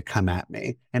me just to come at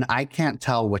me, and I can't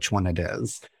tell which one it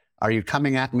is. Are you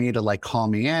coming at me to like call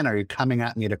me in? Are you coming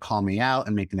at me to call me out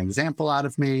and make an example out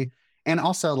of me? And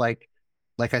also like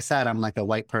I said, I'm like a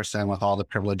white person with all the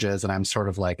privileges, and I'm sort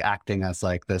of like acting as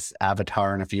like this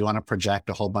avatar. And if you want to project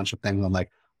a whole bunch of things on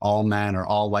like all men or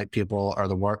all white people are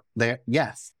the worst,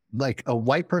 yes. Like a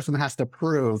white person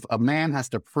a man has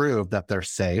to prove that they're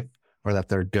safe or that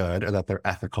they're good or that they're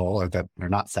ethical or that they're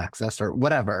not sexist or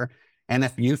whatever. And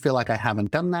if you feel like I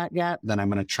haven't done that yet, then I'm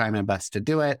going to try my best to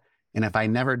do it. And if I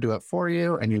never do it for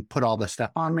you and you put all this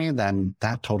stuff on me, then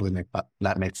that totally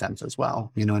that makes sense as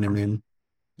well. You know what I mean?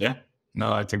 Yeah,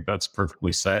 no, I think that's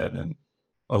perfectly said. And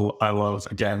I love,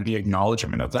 again, the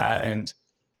acknowledgement of that. And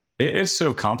it is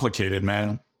so complicated,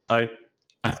 man. I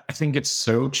think it's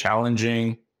so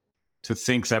challenging to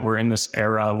think that we're in this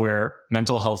era where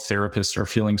mental health therapists are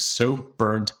feeling so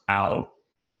burnt out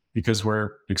because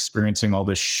we're experiencing all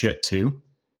this shit too.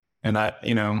 And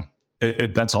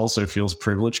that's also feels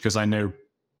privileged, because I know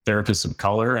therapists of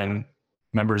color and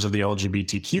members of the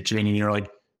LGBTQ community are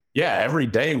like, yeah, every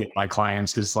day with my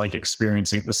clients is like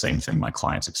experiencing the same thing my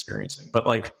client's experiencing. But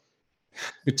like,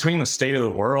 between the state of the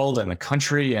world and the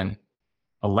country and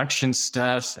election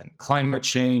stuff and climate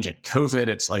change and COVID,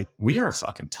 it's like, we are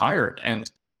fucking tired. And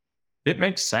it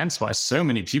makes sense why so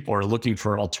many people are looking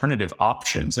for alternative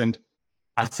options. And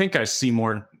I think I see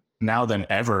more now than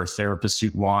ever therapists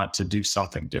who want to do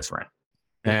something different.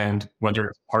 And whether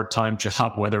it's a part-time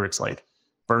job, whether it's like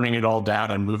burning it all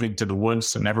down and moving to the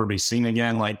woods to never be seen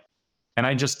again, like, and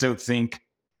I just don't think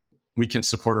we can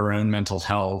support our own mental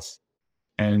health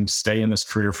and stay in this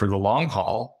career for the long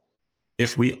haul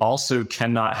if we also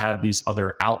cannot have these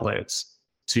other outlets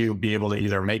to be able to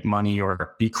either make money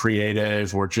or be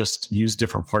creative or just use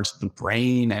different parts of the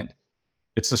brain. And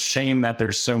it's a shame that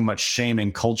there's so much shame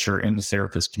and culture in the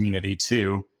therapist community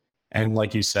too. And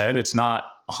like you said, it's not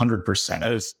 100%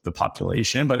 of the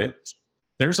population, but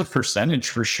there's a percentage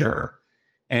for sure.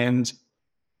 And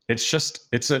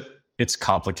it's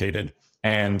complicated.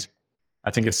 And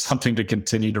I think it's something to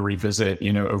continue to revisit,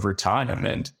 over time.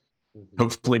 And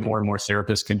hopefully more and more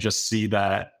therapists can just see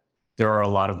that there are a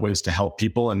lot of ways to help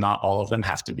people and not all of them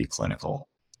have to be clinical.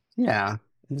 Yeah,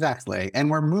 exactly. And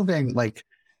we're moving, like,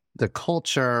 the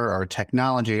culture or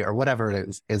technology or whatever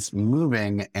it is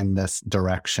moving in this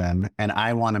direction. And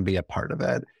I want to be a part of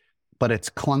it, but it's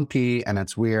clunky and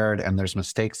it's weird. And there's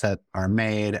mistakes that are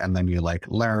made. And then you like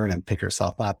learn and pick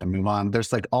yourself up and move on.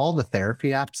 There's like all the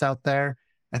therapy apps out there.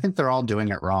 I think they're all doing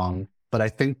it wrong, but I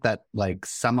think that like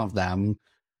some of them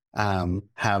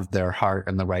have their heart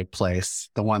in the right place.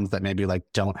 The ones that maybe like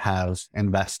don't have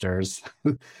investors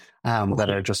that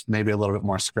are just maybe a little bit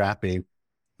more scrappy.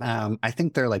 I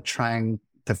think they're like trying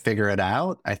to figure it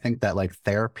out. I think that like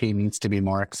therapy needs to be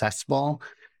more accessible,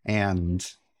 and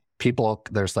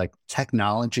there's like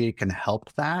technology can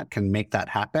make that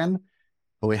happen,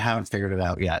 but we haven't figured it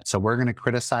out yet. So we're going to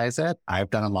criticize it.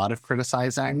 I've done a lot of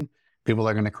criticizing. People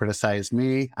are going to criticize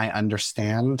me. I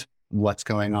understand what's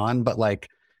going on, but like,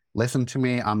 listen to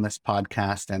me on this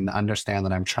podcast and understand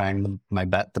that I'm trying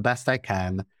the best I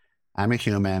can. I'm a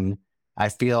human. I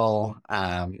feel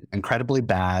incredibly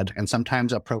bad, and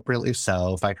sometimes appropriately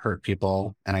so, if I hurt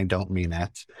people and I don't mean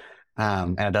it.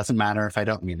 And it doesn't matter if I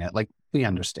don't mean it. Like, we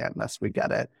understand this. We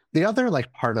get it. The other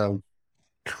like part of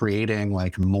creating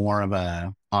like more of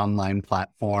a online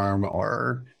platform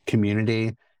or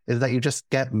community is that you just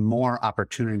get more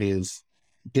opportunities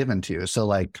given to you. So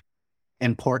like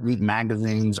important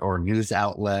magazines or news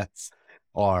outlets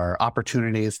or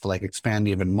opportunities to like expand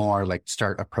even more, like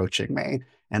start approaching me.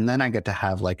 And then I get to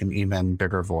have like an even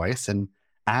bigger voice. And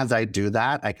as I do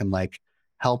that, I can like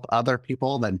help other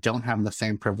people that don't have the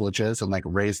same privileges and like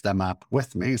raise them up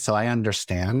with me. So I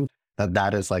understand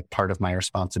that is like part of my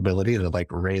responsibility to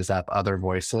like raise up other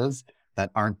voices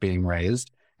that aren't being raised.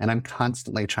 And I'm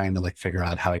constantly trying to like figure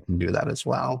out how I can do that as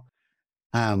well.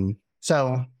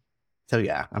 So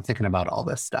yeah, I'm thinking about all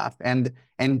this stuff. And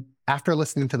after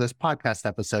listening to this podcast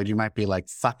episode, you might be like,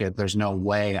 fuck it, there's no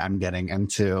way I'm getting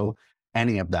into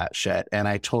any of that shit. And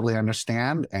I totally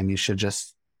understand. And you should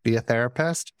just be a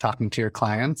therapist talking to your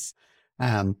clients.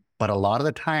 But a lot of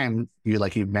the time you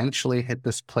like eventually hit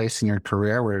this place in your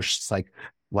career where it's just like,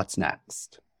 what's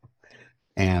next?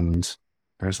 And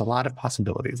there's a lot of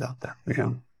possibilities out there.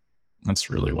 Yeah. That's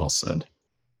really well said.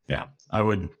 Yeah. I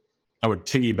would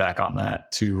piggyback on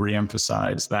that to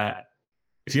reemphasize that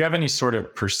if you have any sort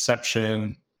of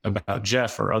perception about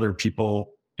Jeff or other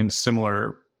people in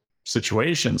similar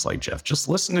situations like Jeff, just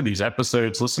listen to these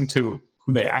episodes, listen to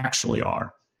who they actually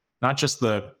are, not just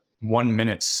the 1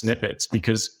 minute snippets.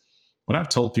 Because what I've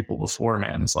told people before,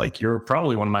 man, is like, you're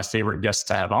probably one of my favorite guests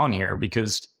to have on here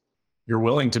because you're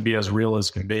willing to be as real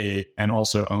as can be and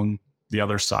also own the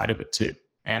other side of it too.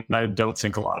 And I don't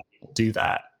think a lot of people do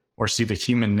that or see the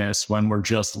humanness when we're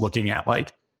just looking at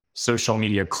like social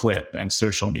media clip.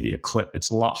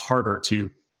 It's a lot harder to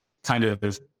kind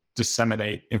of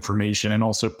disseminate information and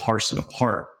also parse it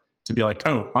apart to be like,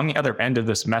 oh, on the other end of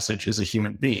this message is a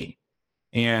human being.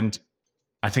 And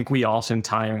I think we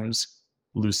oftentimes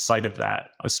lose sight of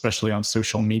that, especially on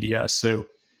social media. So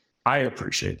I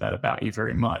appreciate that about you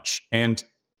very much. And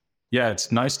yeah,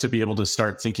 it's nice to be able to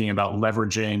start thinking about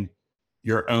leveraging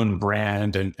your own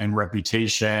brand and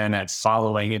reputation and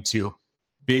following into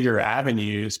bigger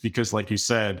avenues, because like you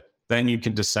said, then you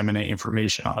can disseminate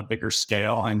information on a bigger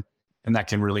scale and that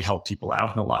can really help people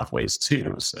out in a lot of ways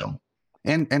too. So,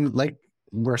 and like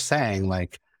we're saying,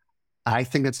 like, I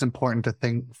think it's important to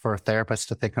think for therapists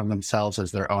to think of themselves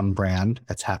as their own brand.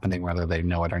 It's happening whether they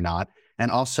know it or not. And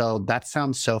also that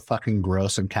sounds so fucking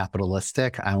gross and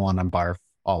capitalistic. I want to barf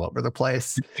all over the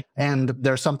place. And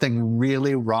there's something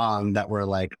really wrong that we're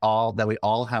like we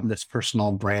all have this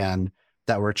personal brand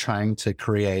that we're trying to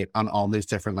create on all these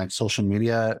different like social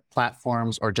media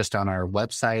platforms or just on our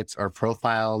websites or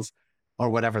profiles or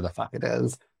whatever the fuck it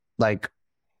is. Like,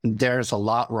 there's a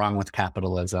lot wrong with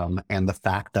capitalism and the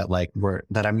fact that like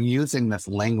that I'm using this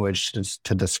language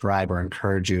to describe or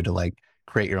encourage you to like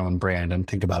create your own brand and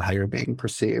think about how you're being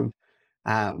perceived.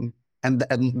 And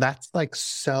that's like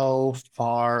so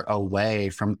far away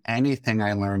from anything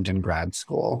I learned in grad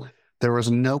school. There was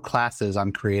no classes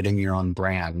on creating your own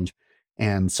brand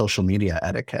and social media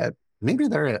etiquette. Maybe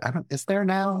is there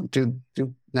now?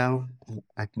 No?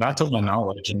 Not to my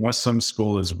knowledge, unless some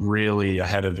school is really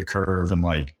ahead of the curve and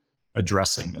like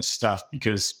addressing this stuff,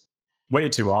 because way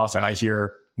too often I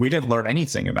hear we didn't learn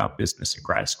anything about business in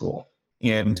grad school.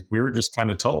 And we were just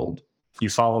kind of told, you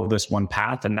follow this one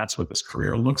path and that's what this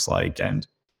career looks like. And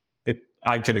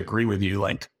I could agree with you,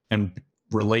 like, and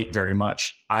relate very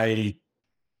much. I,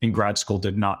 in grad school,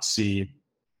 did not see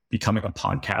becoming a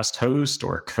podcast host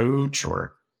or a coach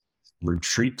or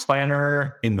retreat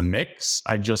planner in the mix.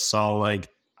 I just saw like,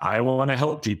 I want to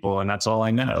help people and that's all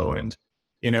I know. And,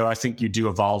 I think you do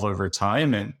evolve over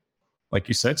time. And like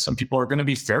you said, some people are going to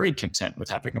be very content with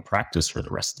having a practice for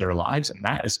the rest of their lives, and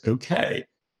that is okay.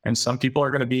 And some people are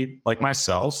going to be like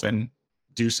myself and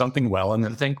do something well and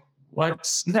then think,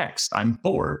 what's next? I'm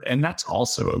bored. And that's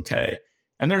also okay.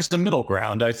 And there's the middle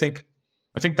ground. I think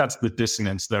that's the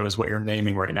dissonance, though, is what you're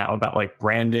naming right now about like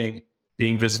branding,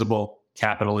 being visible,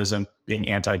 capitalism, being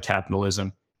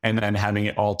anti-capitalism, and then having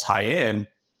it all tie in.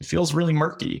 It feels really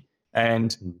murky.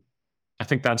 And I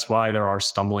think that's why there are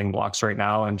stumbling blocks right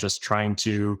now and just trying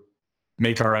to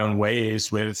make our own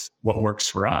ways with what works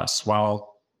for us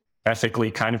while ethically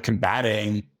kind of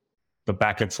combating the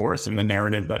back and forth in the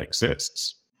narrative that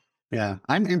exists. Yeah.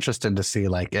 I'm interested to see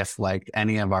like if like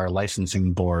any of our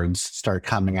licensing boards start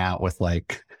coming out with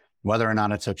like whether or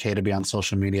not it's okay to be on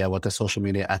social media, what the social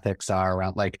media ethics are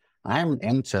around. Like I'm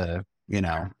into,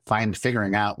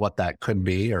 figuring out what that could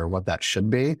be or what that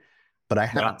should be. But I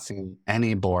haven't seen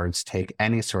any boards take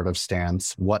any sort of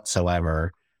stance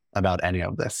whatsoever about any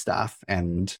of this stuff.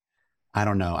 And I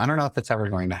don't know. I don't know if it's ever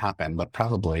going to happen, but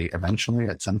probably eventually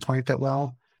at some point it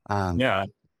will.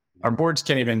 Our boards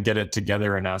can't even get it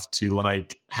together enough to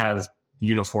like have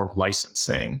uniform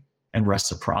licensing and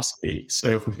reciprocity.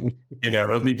 So,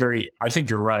 it'll be I think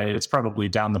you're right. It's probably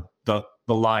down the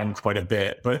line quite a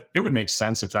bit, but it would make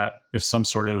sense if some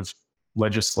sort of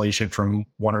legislation from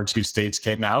one or two states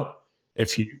came out.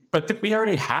 But we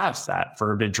already have that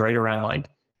verbiage right around like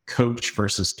coach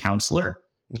versus counselor.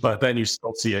 But then you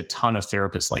still see a ton of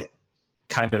therapists like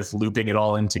kind of looping it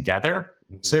all in together.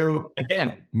 So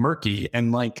again, murky,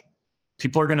 and like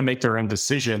people are going to make their own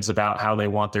decisions about how they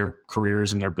want their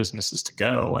careers and their businesses to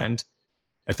go. And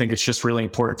I think it's just really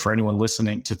important for anyone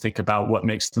listening to think about what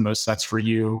makes the most sense for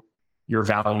you, your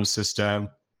value system.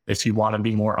 If you want to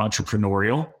be more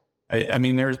entrepreneurial, I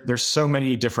mean, there's so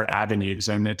many different avenues,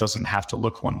 and it doesn't have to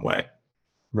look one way.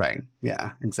 Right.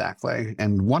 Yeah, exactly.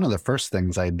 And one of the first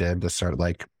things I did to start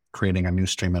like creating a new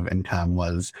stream of income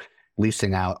was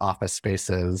leasing out office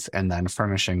spaces and then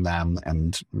furnishing them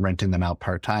and renting them out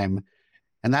part-time.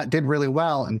 And that did really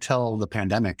well until the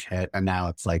pandemic hit. And now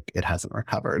it's like, it hasn't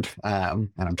recovered. And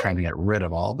I'm trying to get rid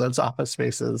of all those office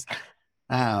spaces.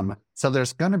 So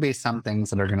there's going to be some things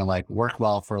that are going to like work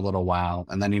well for a little while.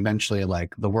 And then eventually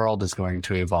like the world is going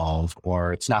to evolve,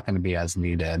 or it's not going to be as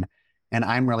needed. And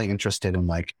I'm really interested in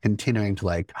like continuing to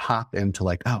like hop into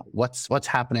like, oh, what's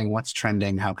happening? What's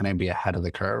trending? How can I be ahead of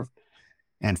the curve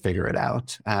and figure it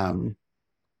out? And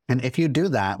if you do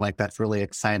that, like that's really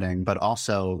exciting, but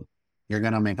also you're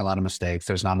going to make a lot of mistakes.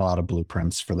 There's not a lot of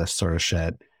blueprints for this sort of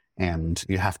shit. And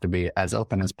you have to be as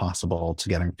open as possible to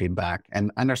getting feedback,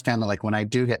 and understand that like when I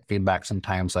do get feedback,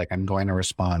 sometimes like I'm going to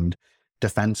respond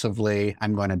defensively.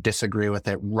 I'm going to disagree with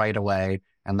it right away.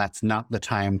 And that's not the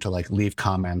time to like leave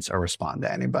comments or respond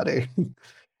to anybody.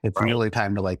 It's really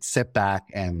time to like sit back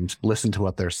and listen to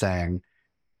what they're saying.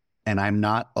 And I'm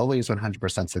not always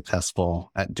 100%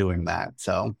 successful at doing that.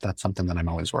 So that's something that I'm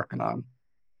always working on.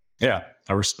 Yeah,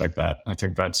 I respect that. I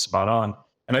think that's spot on.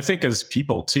 And I think as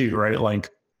people too, right? Like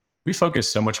we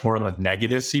focus so much more on the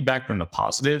negative feedback than the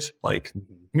positive. Like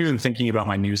I'm even thinking about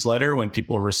my newsletter when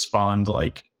people respond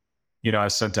like, I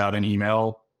sent out an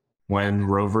email when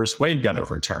Roe versus Wade got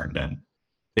overturned, and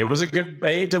it was a good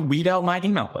way to weed out my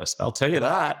email list. I'll tell you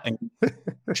that. And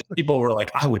people were like,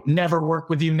 I would never work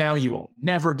with you now. You will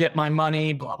never get my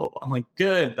money, blah, blah, blah. I'm like,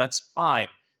 good, that's fine.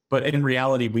 But in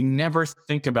reality, we never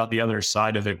think about the other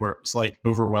side of it, where it's like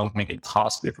overwhelmingly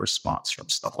positive response from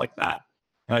stuff like that.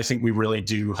 And I think we really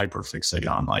do hyperfixate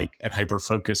on and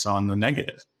hyperfocus on the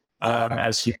negative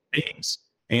as human beings.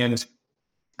 And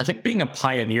I think being a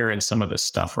pioneer in some of this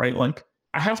stuff, right? Like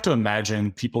I have to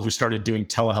imagine people who started doing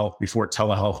telehealth before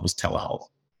telehealth was telehealth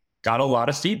got a lot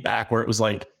of feedback where it was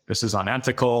like, this is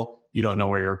unethical. You don't know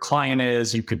where your client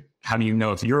is. How do you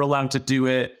know if you're allowed to do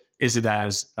it? Is it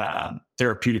as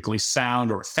therapeutically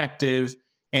sound or effective?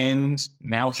 And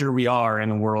now here we are in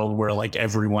a world where like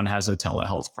everyone has a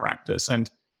telehealth practice.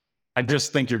 And I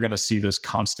just think you're going to see this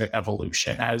constant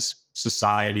evolution as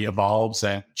society evolves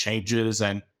and changes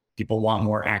and people want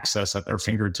more access at their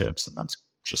fingertips. And that's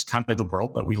just kind of the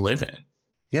world that we live in.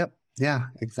 Yep. Yeah,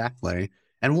 exactly.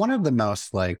 And one of the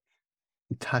most like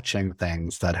touching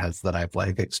things that I've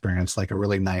like experienced, like a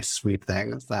really nice, sweet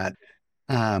thing, is that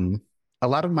a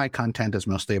lot of my content is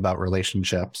mostly about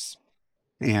relationships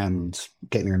and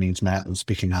getting your needs met and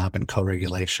speaking up and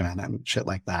co-regulation and shit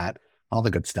like that, all the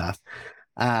good stuff.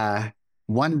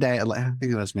 One day, I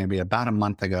think it was maybe about a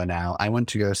month ago now, I went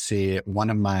to go see one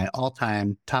of my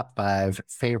all-time top 5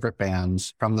 favorite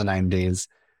bands from the 90s,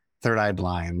 Third Eye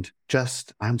Blind.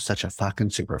 I'm such a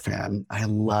fucking super fan. I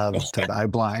love Third Eye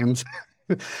Blind.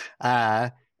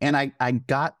 And I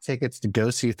got tickets to go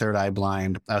see Third Eye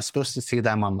Blind. I was supposed to see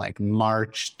them on like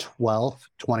March 12th,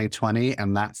 2020.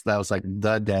 And that was like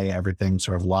the day everything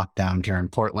sort of locked down here in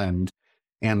Portland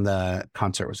and the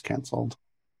concert was canceled.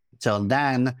 So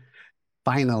then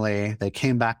finally they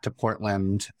came back to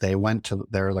Portland. They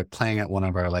were like playing at one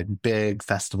of our like big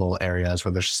festival areas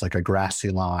where there's just like a grassy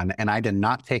lawn. And I did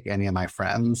not take any of my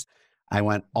friends. I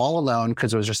went all alone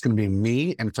because it was just going to be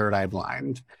me and Third Eye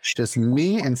Blind. Just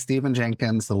me and Stephen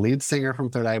Jenkins, the lead singer from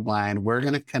Third Eye Blind. We're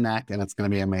going to connect and it's going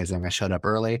to be amazing. I showed up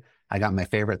early. I got my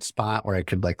favorite spot where I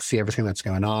could like see everything that's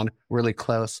going on really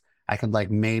close. I could like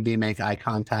maybe make eye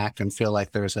contact and feel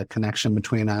like there's a connection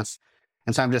between us.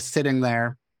 And so I'm just sitting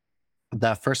there.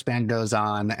 The first band goes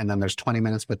on and then there's 20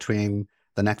 minutes between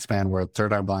the next band where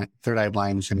Third Eye Blind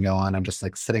is going to go on. I'm just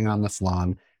like sitting on this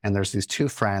lawn. And there's these 2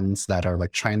 friends that are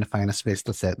like trying to find a space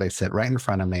to sit. They sit right in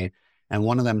front of me. And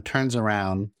one of them turns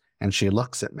around and she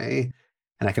looks at me.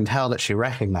 And I can tell that she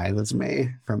recognizes me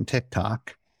from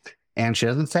TikTok. And she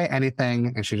doesn't say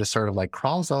anything. And she just sort of like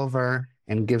crawls over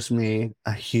and gives me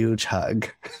a huge hug.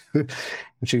 And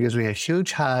she gives me a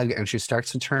huge hug and she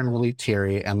starts to turn really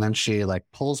teary. And then she like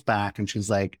pulls back and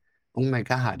she's like, "Oh my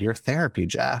God, you're Therapy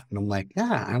Jeff." And I'm like,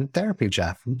 "Yeah, I'm Therapy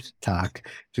Jeff from TikTok."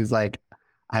 She's like,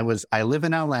 I live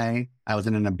in LA. I was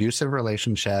in an abusive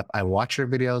relationship. I watch your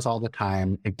videos all the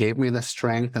time. It gave me the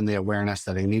strength and the awareness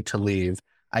that I need to leave.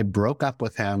 I broke up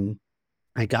with him.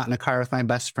 I got in a car with my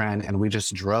best friend and we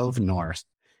just drove north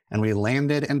and we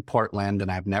landed in Portland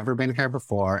and I've never been here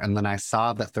before. And then I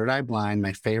saw that Third Eye Blind,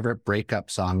 my favorite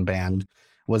breakup song band,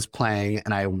 was playing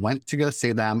and I went to go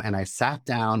see them and I sat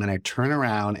down and I turn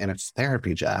around and it's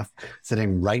Therapy Jeff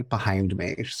sitting right behind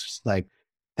me. It's just like,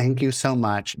 "Thank you so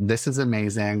much. This is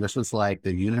amazing." This was like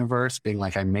the universe being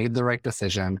like, I made the right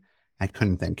decision. I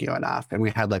couldn't thank you enough. And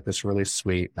we had like this really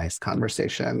sweet, nice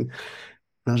conversation.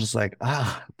 And I was just like,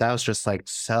 that was just like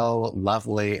so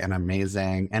lovely and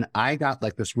amazing. And I got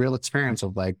like this real experience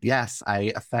of like, yes,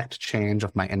 I affect change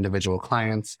with my individual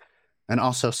clients and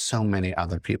also so many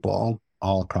other people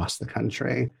all across the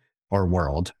country or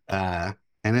world. And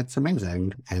it's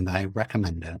amazing. And I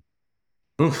recommend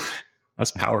it. Oof,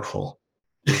 that's powerful.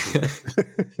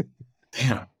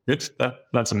 Damn,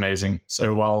 that's amazing.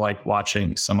 So while like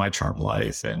watching Semi Charmed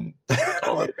Life and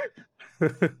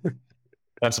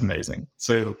that's amazing.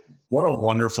 So what a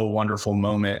wonderful, wonderful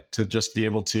moment to just be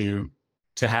able to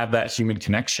have that human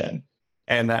connection.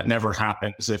 And that never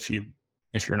happens if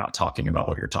you're not talking about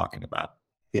what you're talking about.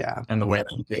 Yeah. And the way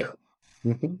that you do.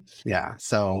 Mm-hmm. Yeah.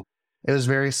 So it was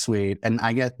very sweet. And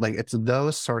I get like, it's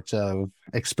those sorts of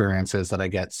experiences that I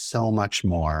get so much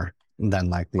more than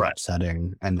like the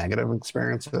upsetting and negative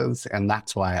experiences. And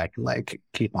that's why I can like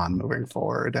keep on moving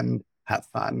forward and have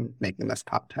fun making this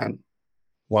content.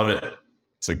 Love it.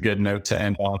 It's a good note to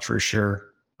end on for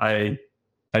sure. I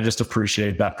just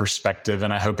appreciate that perspective.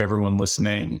 And I hope everyone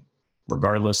listening,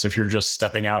 regardless if you're just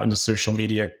stepping out into social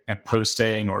media and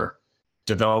posting or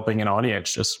developing an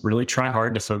audience, just really try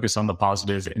hard to focus on the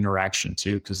positive interaction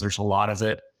too, because there's a lot of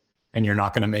it and you're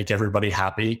not going to make everybody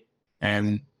happy.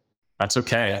 And that's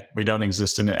okay. We don't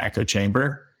exist in an echo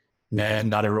chamber and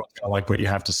not everyone's going to like what you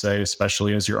have to say,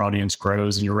 especially as your audience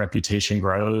grows and your reputation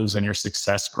grows and your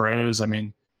success grows. I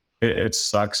mean, it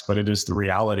sucks, but it is the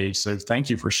reality. So thank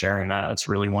you for sharing that. It's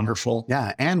really wonderful.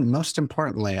 Yeah. And most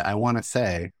importantly, I want to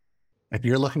say, if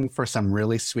you're looking for some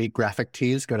really sweet graphic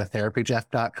tees, go to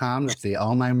therapyjeff.com to see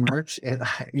all my merch.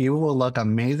 You will look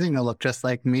amazing. You'll look just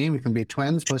like me. We can be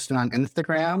twins, posted on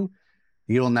Instagram.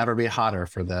 You will never be hotter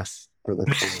for this.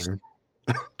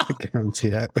 I guarantee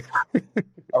it.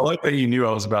 I like that you knew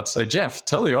I was about to say, Jeff,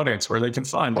 tell the audience where they can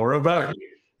find more about you.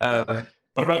 What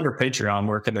about your Patreon?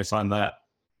 Where can they find that?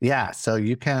 Yeah, so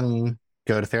you can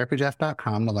go to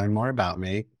therapyjeff.com to learn more about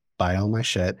me, buy all my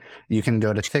shit. You can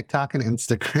go to TikTok and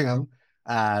Instagram,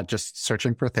 just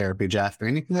searching for Therapy Jeff.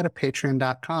 And you can go to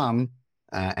patreon.com,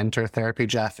 enter Therapy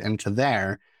Jeff into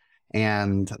there.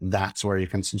 And that's where you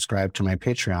can subscribe to my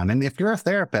Patreon. And if you're a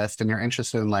therapist and you're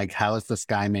interested in like, how is this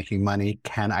guy making money?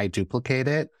 Can I duplicate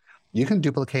it? You can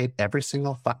duplicate every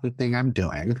single fucking thing I'm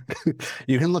doing.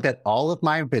 You can look at all of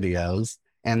my videos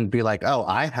and be like, oh,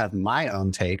 I have my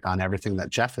own take on everything that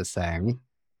Jeff is saying,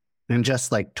 and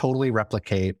just like totally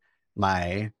replicate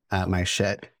my my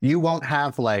shit. You won't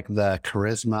have like the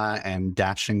charisma and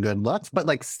dashing good looks, but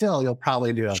like still you'll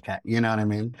probably do okay. You know what I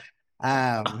mean?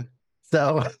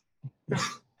 So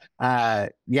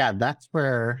yeah, that's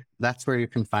where you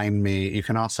can find me. You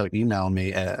can also email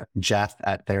me at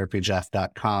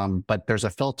jeff@therapyjeff.com, but there's a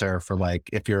filter for like,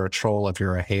 if you're a troll, if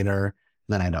you're a hater,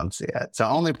 then I don't see it. So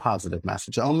only positive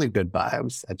message, only good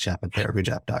vibes at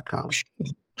jeff@therapyjeff.com.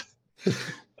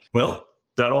 Well,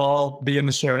 that'll all be in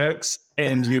the show notes,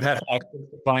 and you have access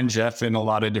to find Jeff in a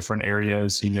lot of different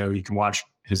areas. You know, you can watch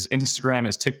his Instagram,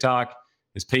 his TikTok,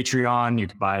 his Patreon. You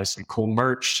can buy some cool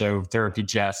merch. So Therapy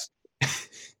Jeff.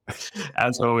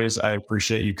 As always, I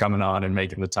appreciate you coming on and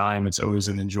making the time. It's always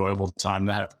an enjoyable time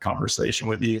to have a conversation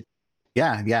with you.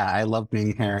 Yeah, I love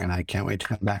being here, and I can't wait to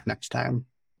come back next time.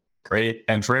 Great.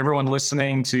 And for everyone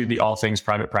listening to the All Things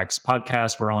Private Practice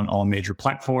podcast, we're on all major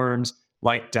platforms.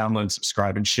 Like, download,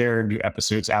 subscribe, and share. New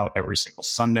episodes out every single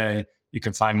Sunday. You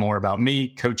can find more about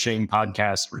me, coaching,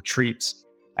 podcasts, retreats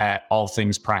at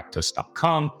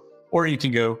allthingspractice.com, or you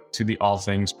can go to the All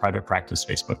Things Private Practice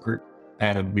Facebook group,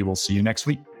 and we will see you next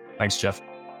week. Thanks, Jeff.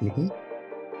 Mm-hmm.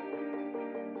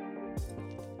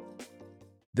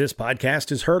 This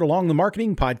podcast is heard along the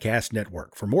Marketing Podcast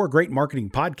Network. For more great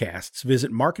marketing podcasts,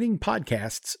 visit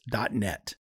marketingpodcasts.net.